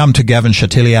 let's come to Gavin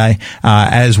Chatelier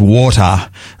as Water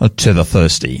to the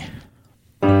Thirsty.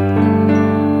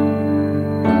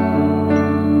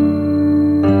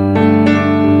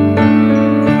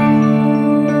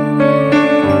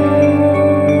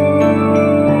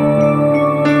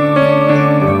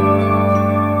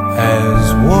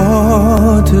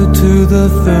 To the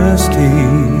thirsty,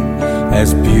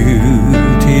 as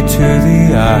beauty to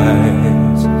the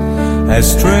eyes,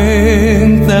 as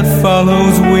strength that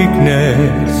follows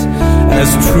weakness, as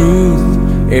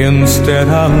truth instead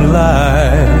of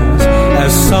lies,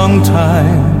 as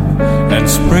summertime and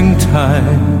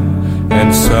springtime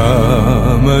and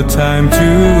summer time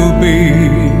to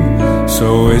be.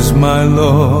 So is my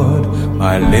Lord,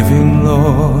 my living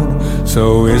Lord,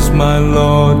 so is my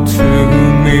Lord to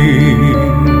me.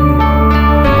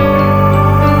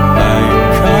 Like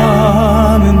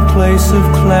commonplace of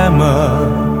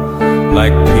clamor,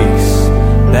 like peace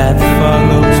that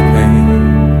follows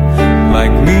pain,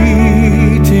 like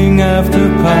meeting after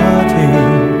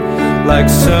parting, like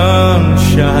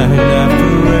sunshine after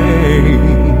rain,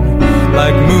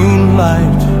 like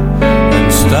moonlight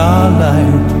and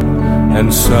starlight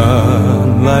and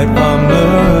sunlight on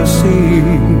the sea.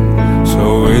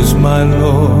 So is my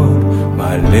Lord,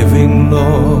 my living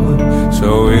Lord,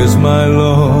 so is my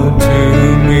Lord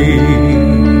to me.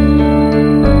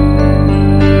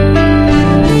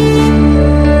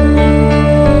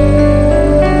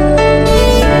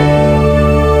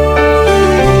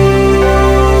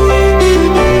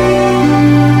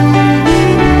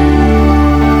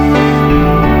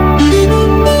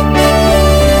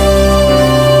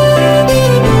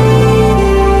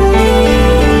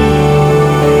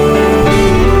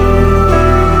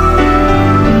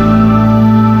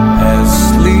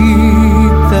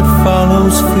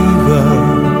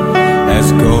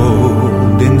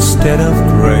 Instead of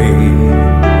gray,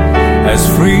 as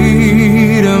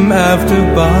freedom after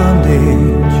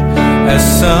bondage, as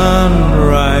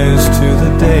sunrise to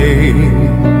the day,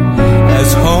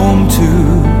 as home to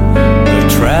the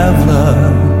traveler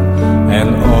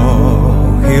and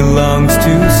all he longs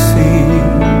to see.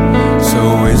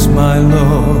 So is my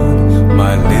Lord,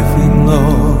 my living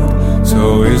Lord,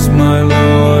 so is my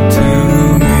Lord to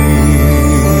me.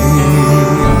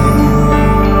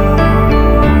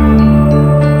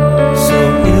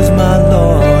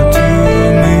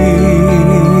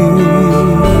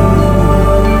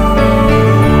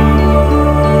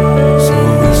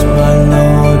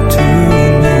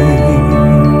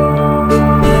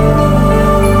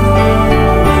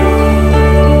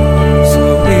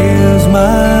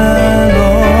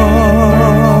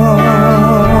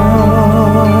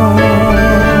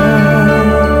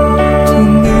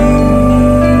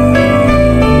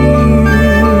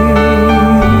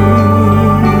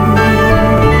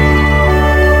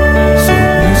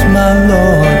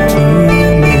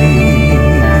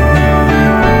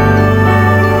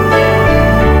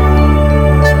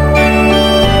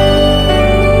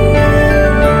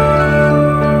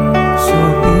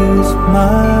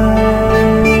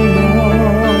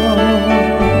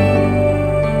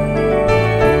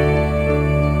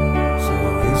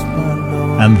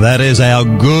 That is our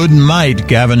good mate,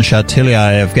 Gavin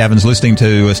Chartillier. If Gavin's listening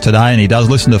to us today, and he does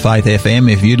listen to Faith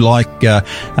FM, if you'd like,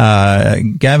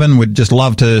 Gavin, we'd just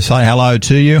love to say hello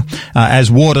to you.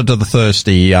 As water to the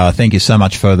thirsty, thank you so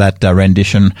much for that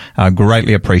rendition.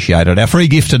 Greatly appreciated. Our free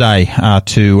gift today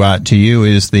to you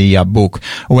is the book,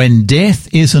 When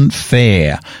Death Isn't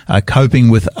Fair, Coping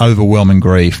with Overwhelming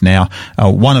Grief. Now,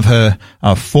 one of her,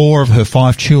 4 of her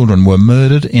 5 children were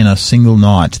murdered in a single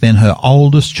night. Then her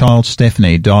oldest child,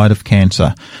 Stephanie, died of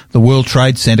cancer. The World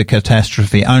Trade Center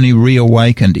catastrophe only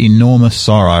reawakened enormous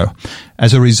sorrow.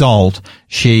 As a result,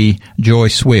 she, Joy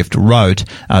Swift, wrote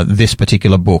this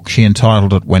particular book. She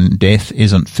entitled it When Death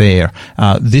Isn't Fair.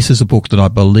 This is a book that I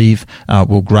believe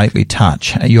will greatly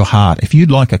touch your heart. If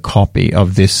you'd like a copy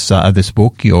of this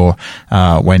book, your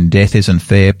When Death Isn't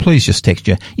Fair, please just text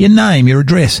your name, your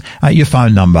address, your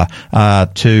phone number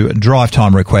to Drive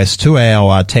Time Request to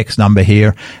our text number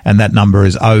here, and that number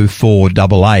is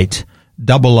 0488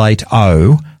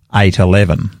 880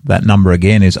 811. That number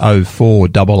again is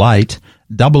 0488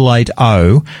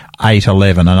 880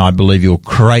 811, and I believe you'll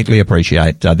greatly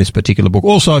appreciate this particular book.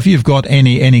 Also, if you've got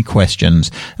any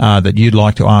questions that you'd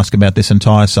like to ask about this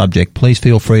entire subject, please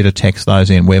feel free to text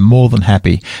those in. We're more than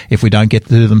happy, if we don't get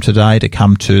to them today, to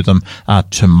come to them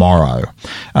tomorrow.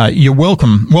 You're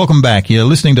welcome back. You're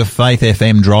listening to Faith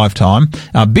FM Drive Time,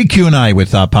 big Q&A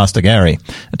with Pastor Gary.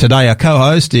 Today our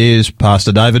co-host is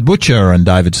Pastor David Butcher, and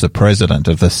David's the president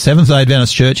of the Seventh-day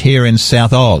Adventist Church here in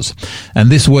South Oz.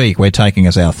 And this week we're taking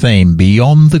as our theme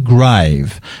Beyond the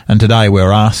Grave, and today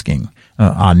we're asking,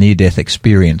 are near-death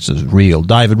experiences real?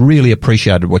 David, really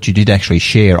appreciated what you did actually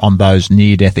share on those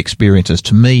near-death experiences.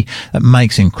 To me, it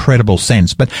makes incredible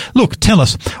sense. But look, tell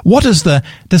us, does the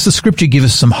Scripture give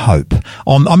us some hope?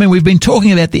 We've been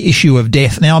talking about the issue of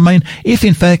death. Now, if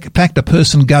in fact a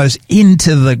person goes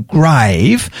into the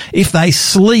grave, if they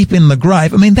sleep in the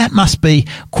grave, that must be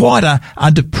quite a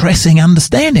depressing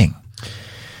understanding.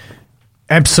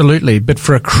 Absolutely, but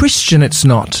for a Christian it's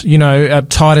not. You know,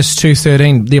 Titus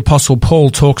 2:13, the Apostle Paul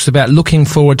talks about looking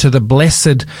forward to the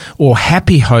blessed or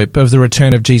happy hope of the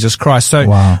return of Jesus Christ. So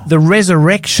the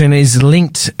resurrection is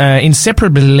linked,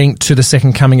 inseparably linked to the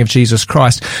second coming of Jesus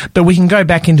Christ. But we can go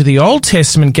back into the Old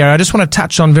Testament, Gary. I just want to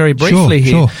touch on very briefly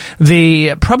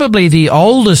here. Probably the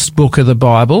oldest book of the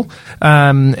Bible,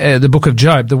 the book of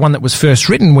Job, the one that was first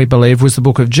written, we believe, was the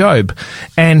book of Job.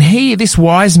 And this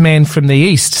wise man from the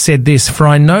East said this, "For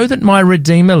I know that my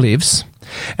Redeemer lives,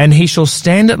 and he shall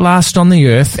stand at last on the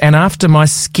earth, and after my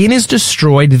skin is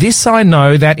destroyed, this I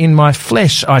know, that in my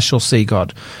flesh I shall see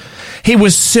God." He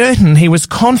was certain, he was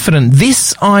confident,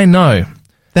 this I know.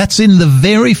 That's in the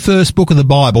very first book of the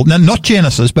Bible. Now, not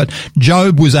Genesis, but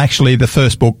Job was actually the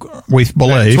first book, we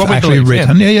believe, actually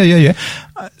written. Yeah.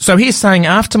 So he's saying,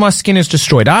 after my skin is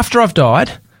destroyed, after I've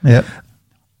died,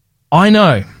 I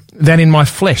know that in my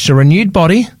flesh, a renewed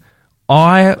body,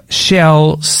 I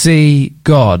shall see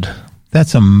God.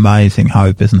 That's amazing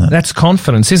hope, isn't it? That's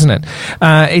confidence, isn't it?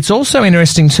 It's also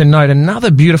interesting to note another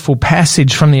beautiful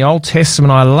passage from the Old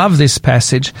Testament. I love this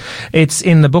passage. It's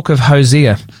in the book of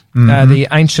Hosea, the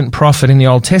ancient prophet in the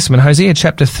Old Testament. Hosea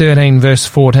chapter 13, verse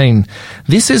 14.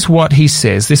 This is what he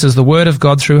says. This is the word of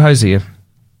God through Hosea.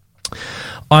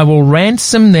 "I will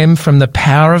ransom them from the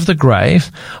power of the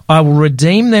grave. I will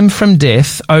redeem them from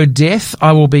death. O death,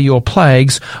 I will be your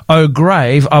plagues. O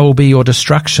grave, I will be your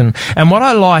destruction." And what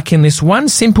I like in this one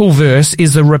simple verse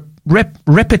is the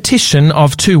repetition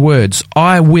of two words.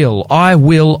 I will, I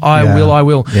will, I will, I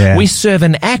will. Yeah. We serve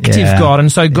an active God,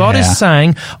 and so God is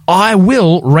saying, I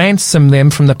will ransom them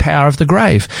from the power of the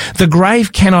grave. The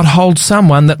grave cannot hold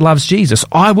someone that loves Jesus.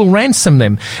 I will ransom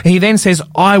them. He then says,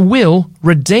 I will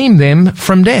redeem them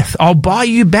from death. I'll buy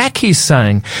you back, he's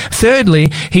saying.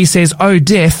 Thirdly, he says, O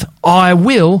death, I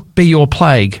will be your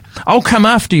plague. I'll come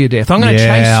after you, death. I'm going to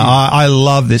chase you. I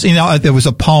love this. You know, there was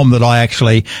a poem that I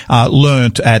actually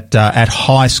learnt at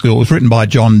high school. It was written by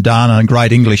John Donne, a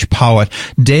great English poet.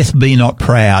 "Death, be not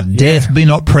proud. Death, be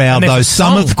not proud, though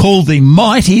some have called thee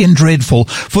mighty and dreadful,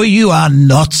 for you are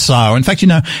not so." In fact, you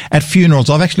know, at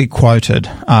funerals, I've actually quoted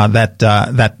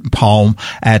that poem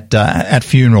at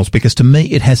funerals, because to me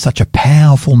it has such a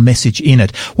powerful message in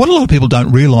it. What a lot of people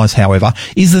don't realise, however,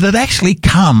 is that it actually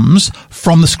comes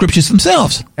from the scriptures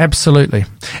themselves. Absolutely.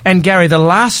 And Gary, the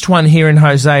last one here in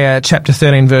Hosea chapter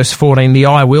 13 verse 14, the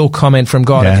I will comment from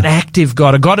God, an active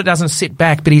God, a God that doesn't sit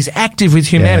back, but he's active with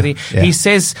humanity. He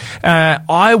says,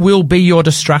 I will be your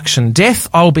destruction. Death,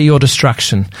 I'll be your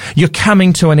destruction. You're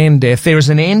coming to an end, death. There is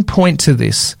an end point to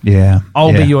this.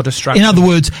 I'll be your destruction. In other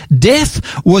words, death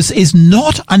is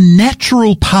not a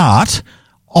natural part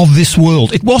of this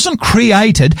world. It wasn't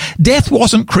created. Death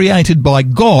wasn't created by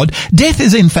God. Death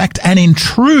is in fact an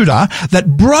intruder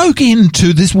that broke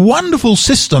into this wonderful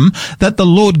system that the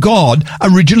Lord God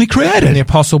originally created. And the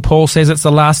Apostle Paul says it's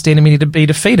the last enemy to be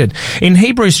defeated. In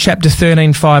Hebrews chapter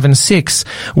 13, 5 and 6,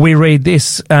 we read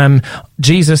this.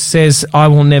 Jesus says, I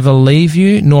will never leave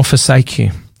you nor forsake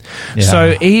you.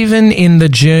 So even in the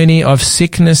journey of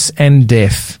sickness and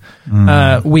death,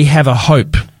 we have a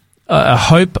hope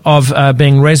of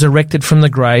being resurrected from the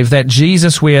grave, that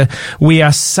Jesus, we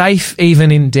are safe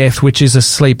even in death, which is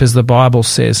asleep, as the Bible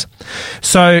says.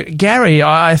 So, Gary,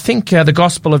 I think the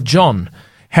Gospel of John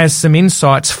has some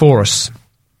insights for us.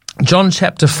 John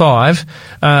chapter 5,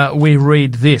 we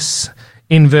read this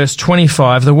in verse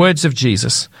 25, the words of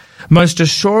Jesus. Most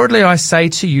assuredly I say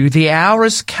to you, the hour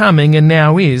is coming, and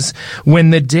now is, when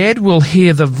the dead will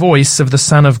hear the voice of the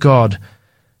Son of God.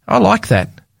 I like that.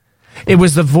 It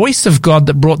was the voice of God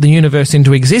that brought the universe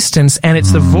into existence, and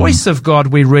it's the voice of God,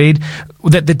 we read,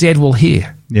 that the dead will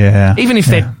hear. Even if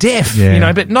they're deaf, you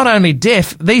know, but not only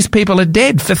deaf, these people are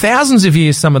dead for thousands of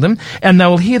years, some of them, and they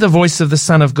will hear the voice of the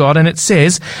Son of God, and it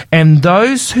says, and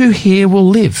those who hear will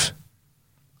live.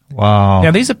 Wow.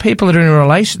 Now, these are people that are in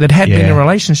a that had been in a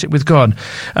relationship with God.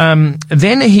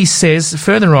 Then he says,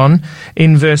 further on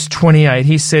in verse 28,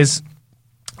 he says,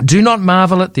 do not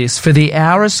marvel at this, for the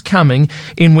hour is coming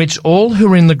in which all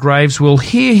who are in the graves will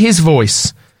hear his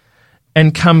voice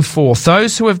and come forth.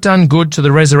 Those who have done good to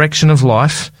the resurrection of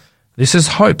life. This is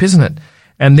hope, isn't it?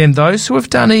 And then those who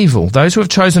have done evil, those who have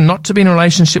chosen not to be in a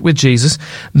relationship with Jesus,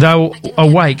 they'll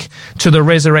awake to the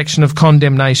resurrection of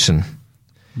condemnation.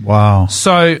 Wow.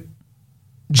 So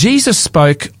Jesus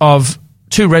spoke of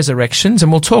two resurrections, and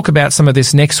we'll talk about some of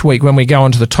this next week when we go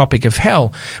on to the topic of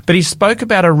hell. But he spoke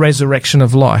about a resurrection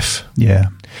of life.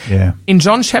 In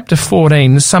John chapter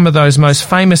 14, some of those most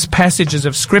famous passages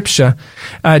of Scripture,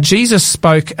 Jesus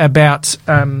spoke about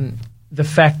the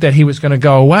fact that he was going to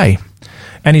go away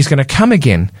and he's going to come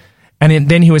again. and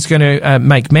then he was going to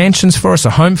make mansions for us, a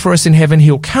home for us in heaven.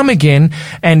 He'll come again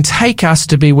and take us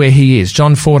to be where he is.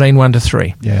 John 14,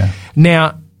 1-3. Yeah.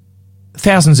 Now,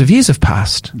 thousands of years have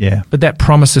passed, but that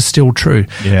promise is still true.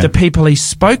 Yeah. The people he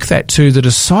spoke that to, the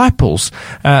disciples,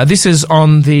 this is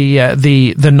on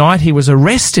the night he was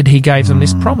arrested, he gave them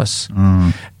this promise.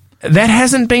 That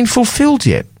hasn't been fulfilled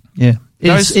yet. Yeah,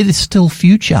 it is still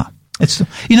future. It's,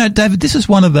 David, this is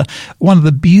one of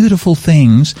the beautiful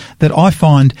things that I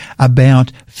find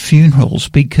about funerals,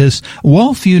 because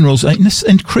while funerals,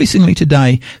 increasingly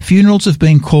today, funerals have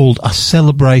been called a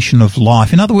celebration of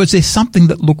life. In other words, there's something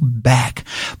that look back.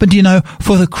 But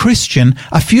for the Christian,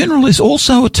 a funeral is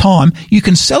also a time you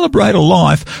can celebrate a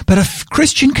life, but a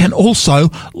Christian can also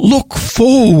look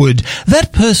forward.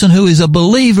 That person who is a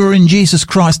believer in Jesus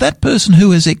Christ, that person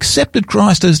who has accepted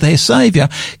Christ as their Saviour,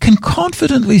 can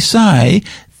confidently say,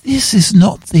 this is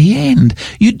not the end.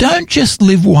 You don't just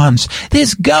live once.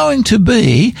 There's going to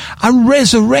be a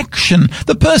resurrection.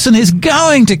 The person is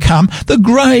going to come. The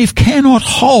grave cannot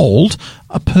hold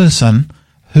a person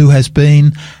who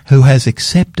has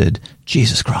accepted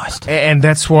Jesus Christ. And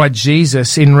that's why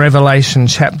Jesus in Revelation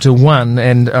chapter 1,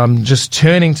 and I'm just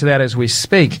turning to that as we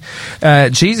speak,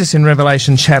 Jesus in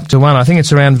Revelation chapter 1, I think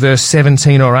it's around verse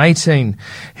 17 or 18,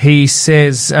 he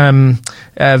says,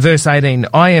 verse 18,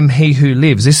 I am he who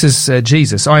lives. This is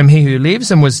Jesus. I am he who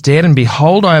lives and was dead, and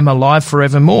behold, I am alive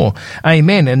forevermore.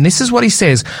 Amen. And this is what he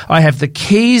says, I have the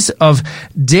keys of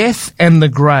death and the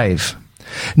grave.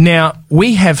 Now,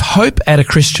 we have hope at a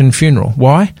Christian funeral.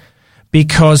 Why?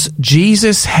 Because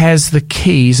Jesus has the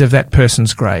keys of that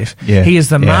person's grave. Yeah, he is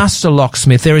the master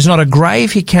locksmith. There is not a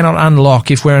grave he cannot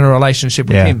unlock if we're in a relationship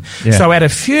with him. Yeah. So at a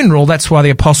funeral, that's why the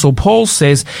Apostle Paul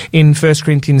says in 1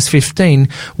 Corinthians 15,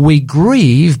 we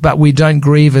grieve, but we don't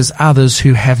grieve as others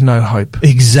who have no hope.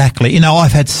 Exactly.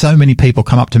 I've had so many people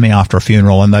come up to me after a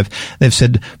funeral and they've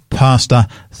said, Pastor,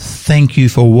 thank you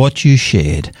for what you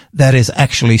shared. That is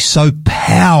actually so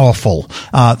powerful.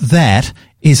 That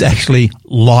is actually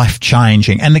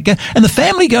life-changing. And the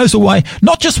family goes away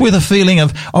not just with a feeling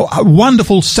of a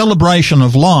wonderful celebration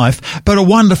of life, but a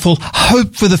wonderful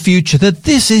hope for the future, that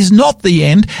this is not the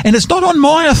end, and it's not on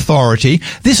my authority.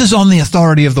 This is on the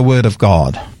authority of the Word of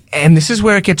God. And this is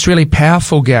where it gets really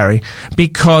powerful, Gary,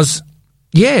 because,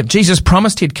 Jesus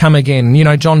promised he'd come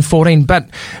again, John 14,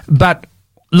 but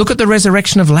look at the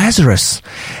resurrection of Lazarus.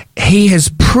 He has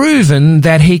proven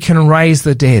that he can raise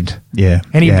the dead. Yeah.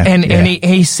 And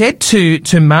he said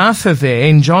to Martha there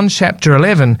in John chapter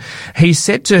 11, he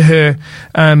said to her,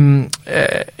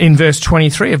 in verse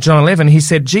 23 of John 11, he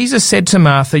said, Jesus said to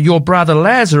Martha, your brother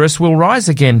Lazarus will rise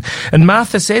again. And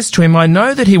Martha says to him, I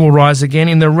know that he will rise again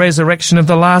in the resurrection of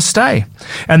the last day.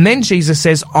 And then Jesus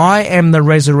says, I am the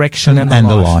resurrection and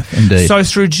the life. Indeed. So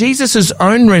through Jesus'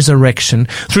 own resurrection,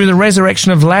 through the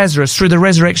resurrection of Lazarus, through the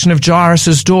resurrection of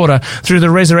Jairus' daughter, through the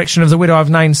resurrection of the widow of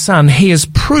Nain's son, he has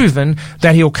proven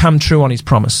that he'll come true on his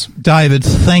promise. David,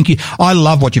 thank you. I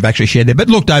love what you've actually shared there. But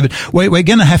look, David, we're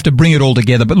going to have to bring it all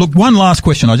together. But look, one last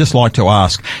question I'd just like to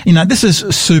ask. This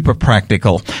is super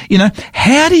practical.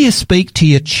 How do you speak to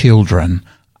your children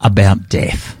about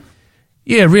death?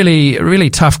 Yeah, really,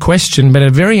 really tough question, but a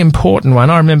very important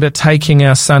one. I remember taking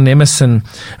our son Emerson.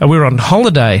 We were on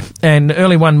holiday, and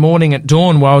early one morning at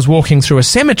dawn while I was walking through a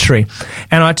cemetery,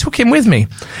 and I took him with me,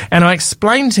 and I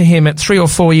explained to him at 3 or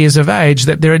 4 years of age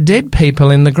that there are dead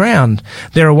people in the ground.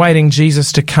 They're awaiting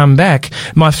Jesus to come back.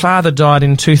 My father died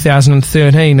in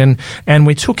 2013, and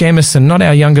we took Emerson, not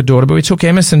our younger daughter, but we took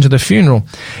Emerson to the funeral.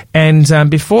 And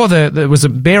before there was a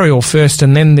burial first,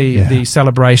 and then the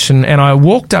celebration, and I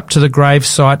walked up to the grave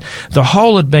site. The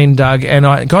hole had been dug, and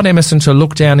I got Emerson to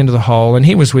look down into the hole, and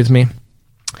he was with me.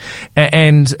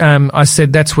 And I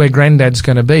said, that's where Granddad's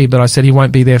going to be, but I said he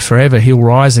won't be there forever. He'll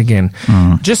rise again.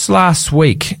 Just last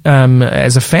week,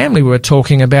 as a family, we were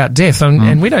talking about death,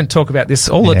 and we don't talk about this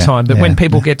all the time, but when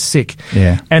people get sick.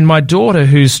 And my daughter,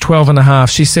 who's 12 and a half,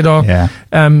 she said,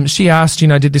 she asked,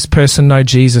 did this person know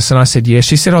Jesus? And I said, yes.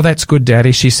 She said, that's good,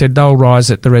 Daddy. She said, they'll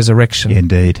rise at the resurrection.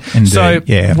 Indeed. So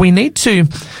we need to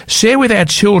share with our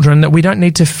children that we don't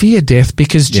need to fear death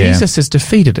because Jesus has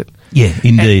defeated it. Yeah,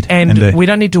 indeed. And we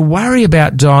don't need to worry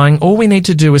about dying. All we need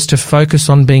to do is to focus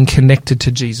on being connected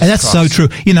to Jesus Christ. And that's so true.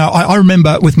 I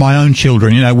remember with my own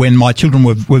children, when my children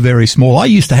were very small, I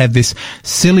used to have this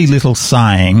silly little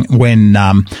saying when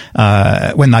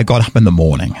they got up in the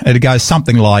morning. It goes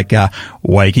something like,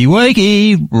 wakey,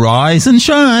 wakey, rise and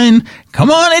shine.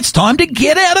 Come on, it's time to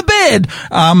get out of bed.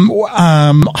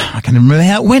 I can't remember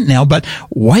how it went now, but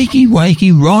wakey,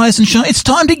 wakey, rise and shine. It's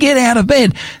time to get out of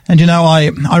bed. And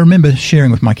I remember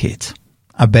sharing with my kids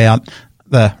about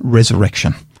the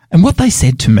resurrection And what they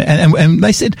said to me, and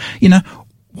they said,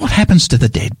 what happens to the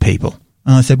dead people?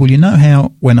 And I said, well, you know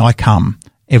how when I come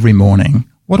every morning,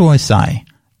 what do I say?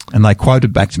 And they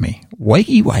quoted back to me,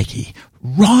 wakey, wakey,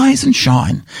 rise and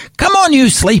shine. Come on, you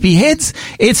sleepy heads.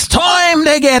 It's time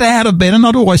to get out of bed. And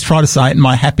I'd always try to say it in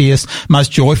my happiest,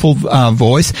 most joyful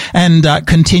voice. And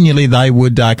continually they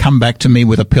would come back to me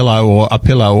with a pillow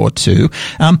or two.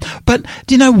 But,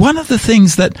 one of the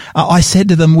things that I said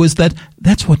to them was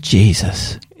that's what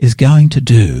Jesus is going to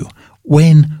do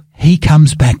when he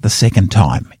comes back the second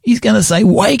time. He's going to say,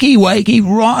 wakey, wakey,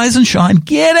 rise and shine.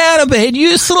 Get out of bed,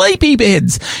 you sleepy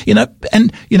beds.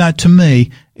 To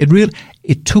me,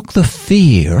 it took the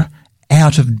fear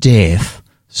out of death,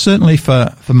 certainly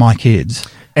for my kids.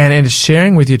 And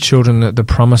sharing with your children the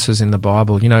promises in the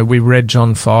Bible. We read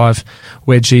John 5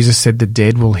 where Jesus said the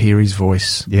dead will hear his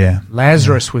voice. Yeah.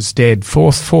 Lazarus was dead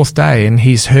fourth day, and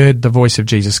he's heard the voice of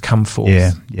Jesus come forth.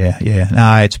 Yeah.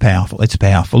 No, it's powerful. It's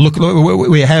powerful. Look,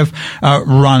 we have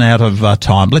run out of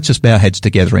time. Let's just bow our heads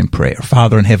together in prayer.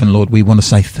 Father in heaven, Lord, we want to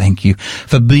say thank you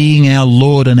for being our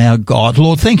Lord and our God.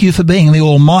 Lord, thank you for being the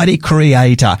Almighty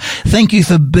Creator. Thank you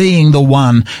for being the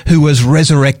one who was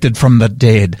resurrected from the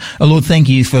dead. Lord, thank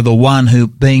you for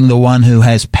being the one who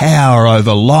has power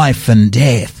over life and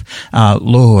death.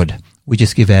 Lord, we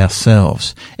just give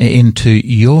ourselves into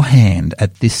your hand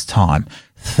at this time.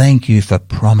 Thank you for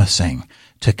promising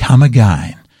to come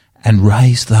again and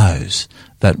raise those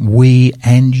that we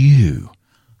and you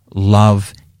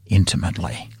love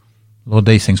intimately. Lord,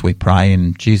 these things we pray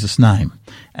in Jesus' name.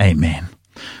 Amen.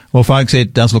 Well, folks,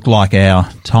 it does look like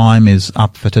our time is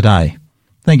up for today.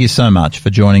 Thank you so much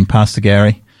for joining Pastor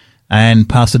Gary and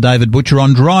Pastor David Butcher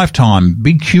on Drive Time,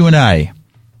 Big Q&A.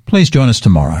 Please join us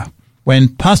tomorrow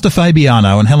when Pastor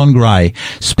Fabiano and Helen Gray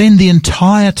spend the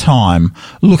entire time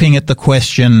looking at the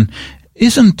question,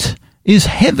 is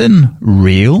heaven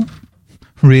real?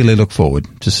 Really look forward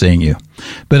to seeing you.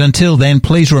 But until then,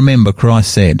 please remember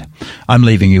Christ said, I'm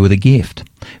leaving you with a gift,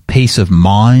 peace of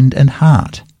mind and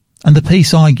heart. And the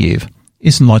peace I give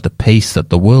isn't like the peace that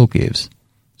the world gives.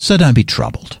 So don't be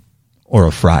troubled or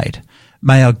afraid.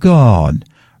 May our God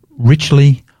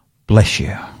richly bless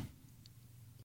you.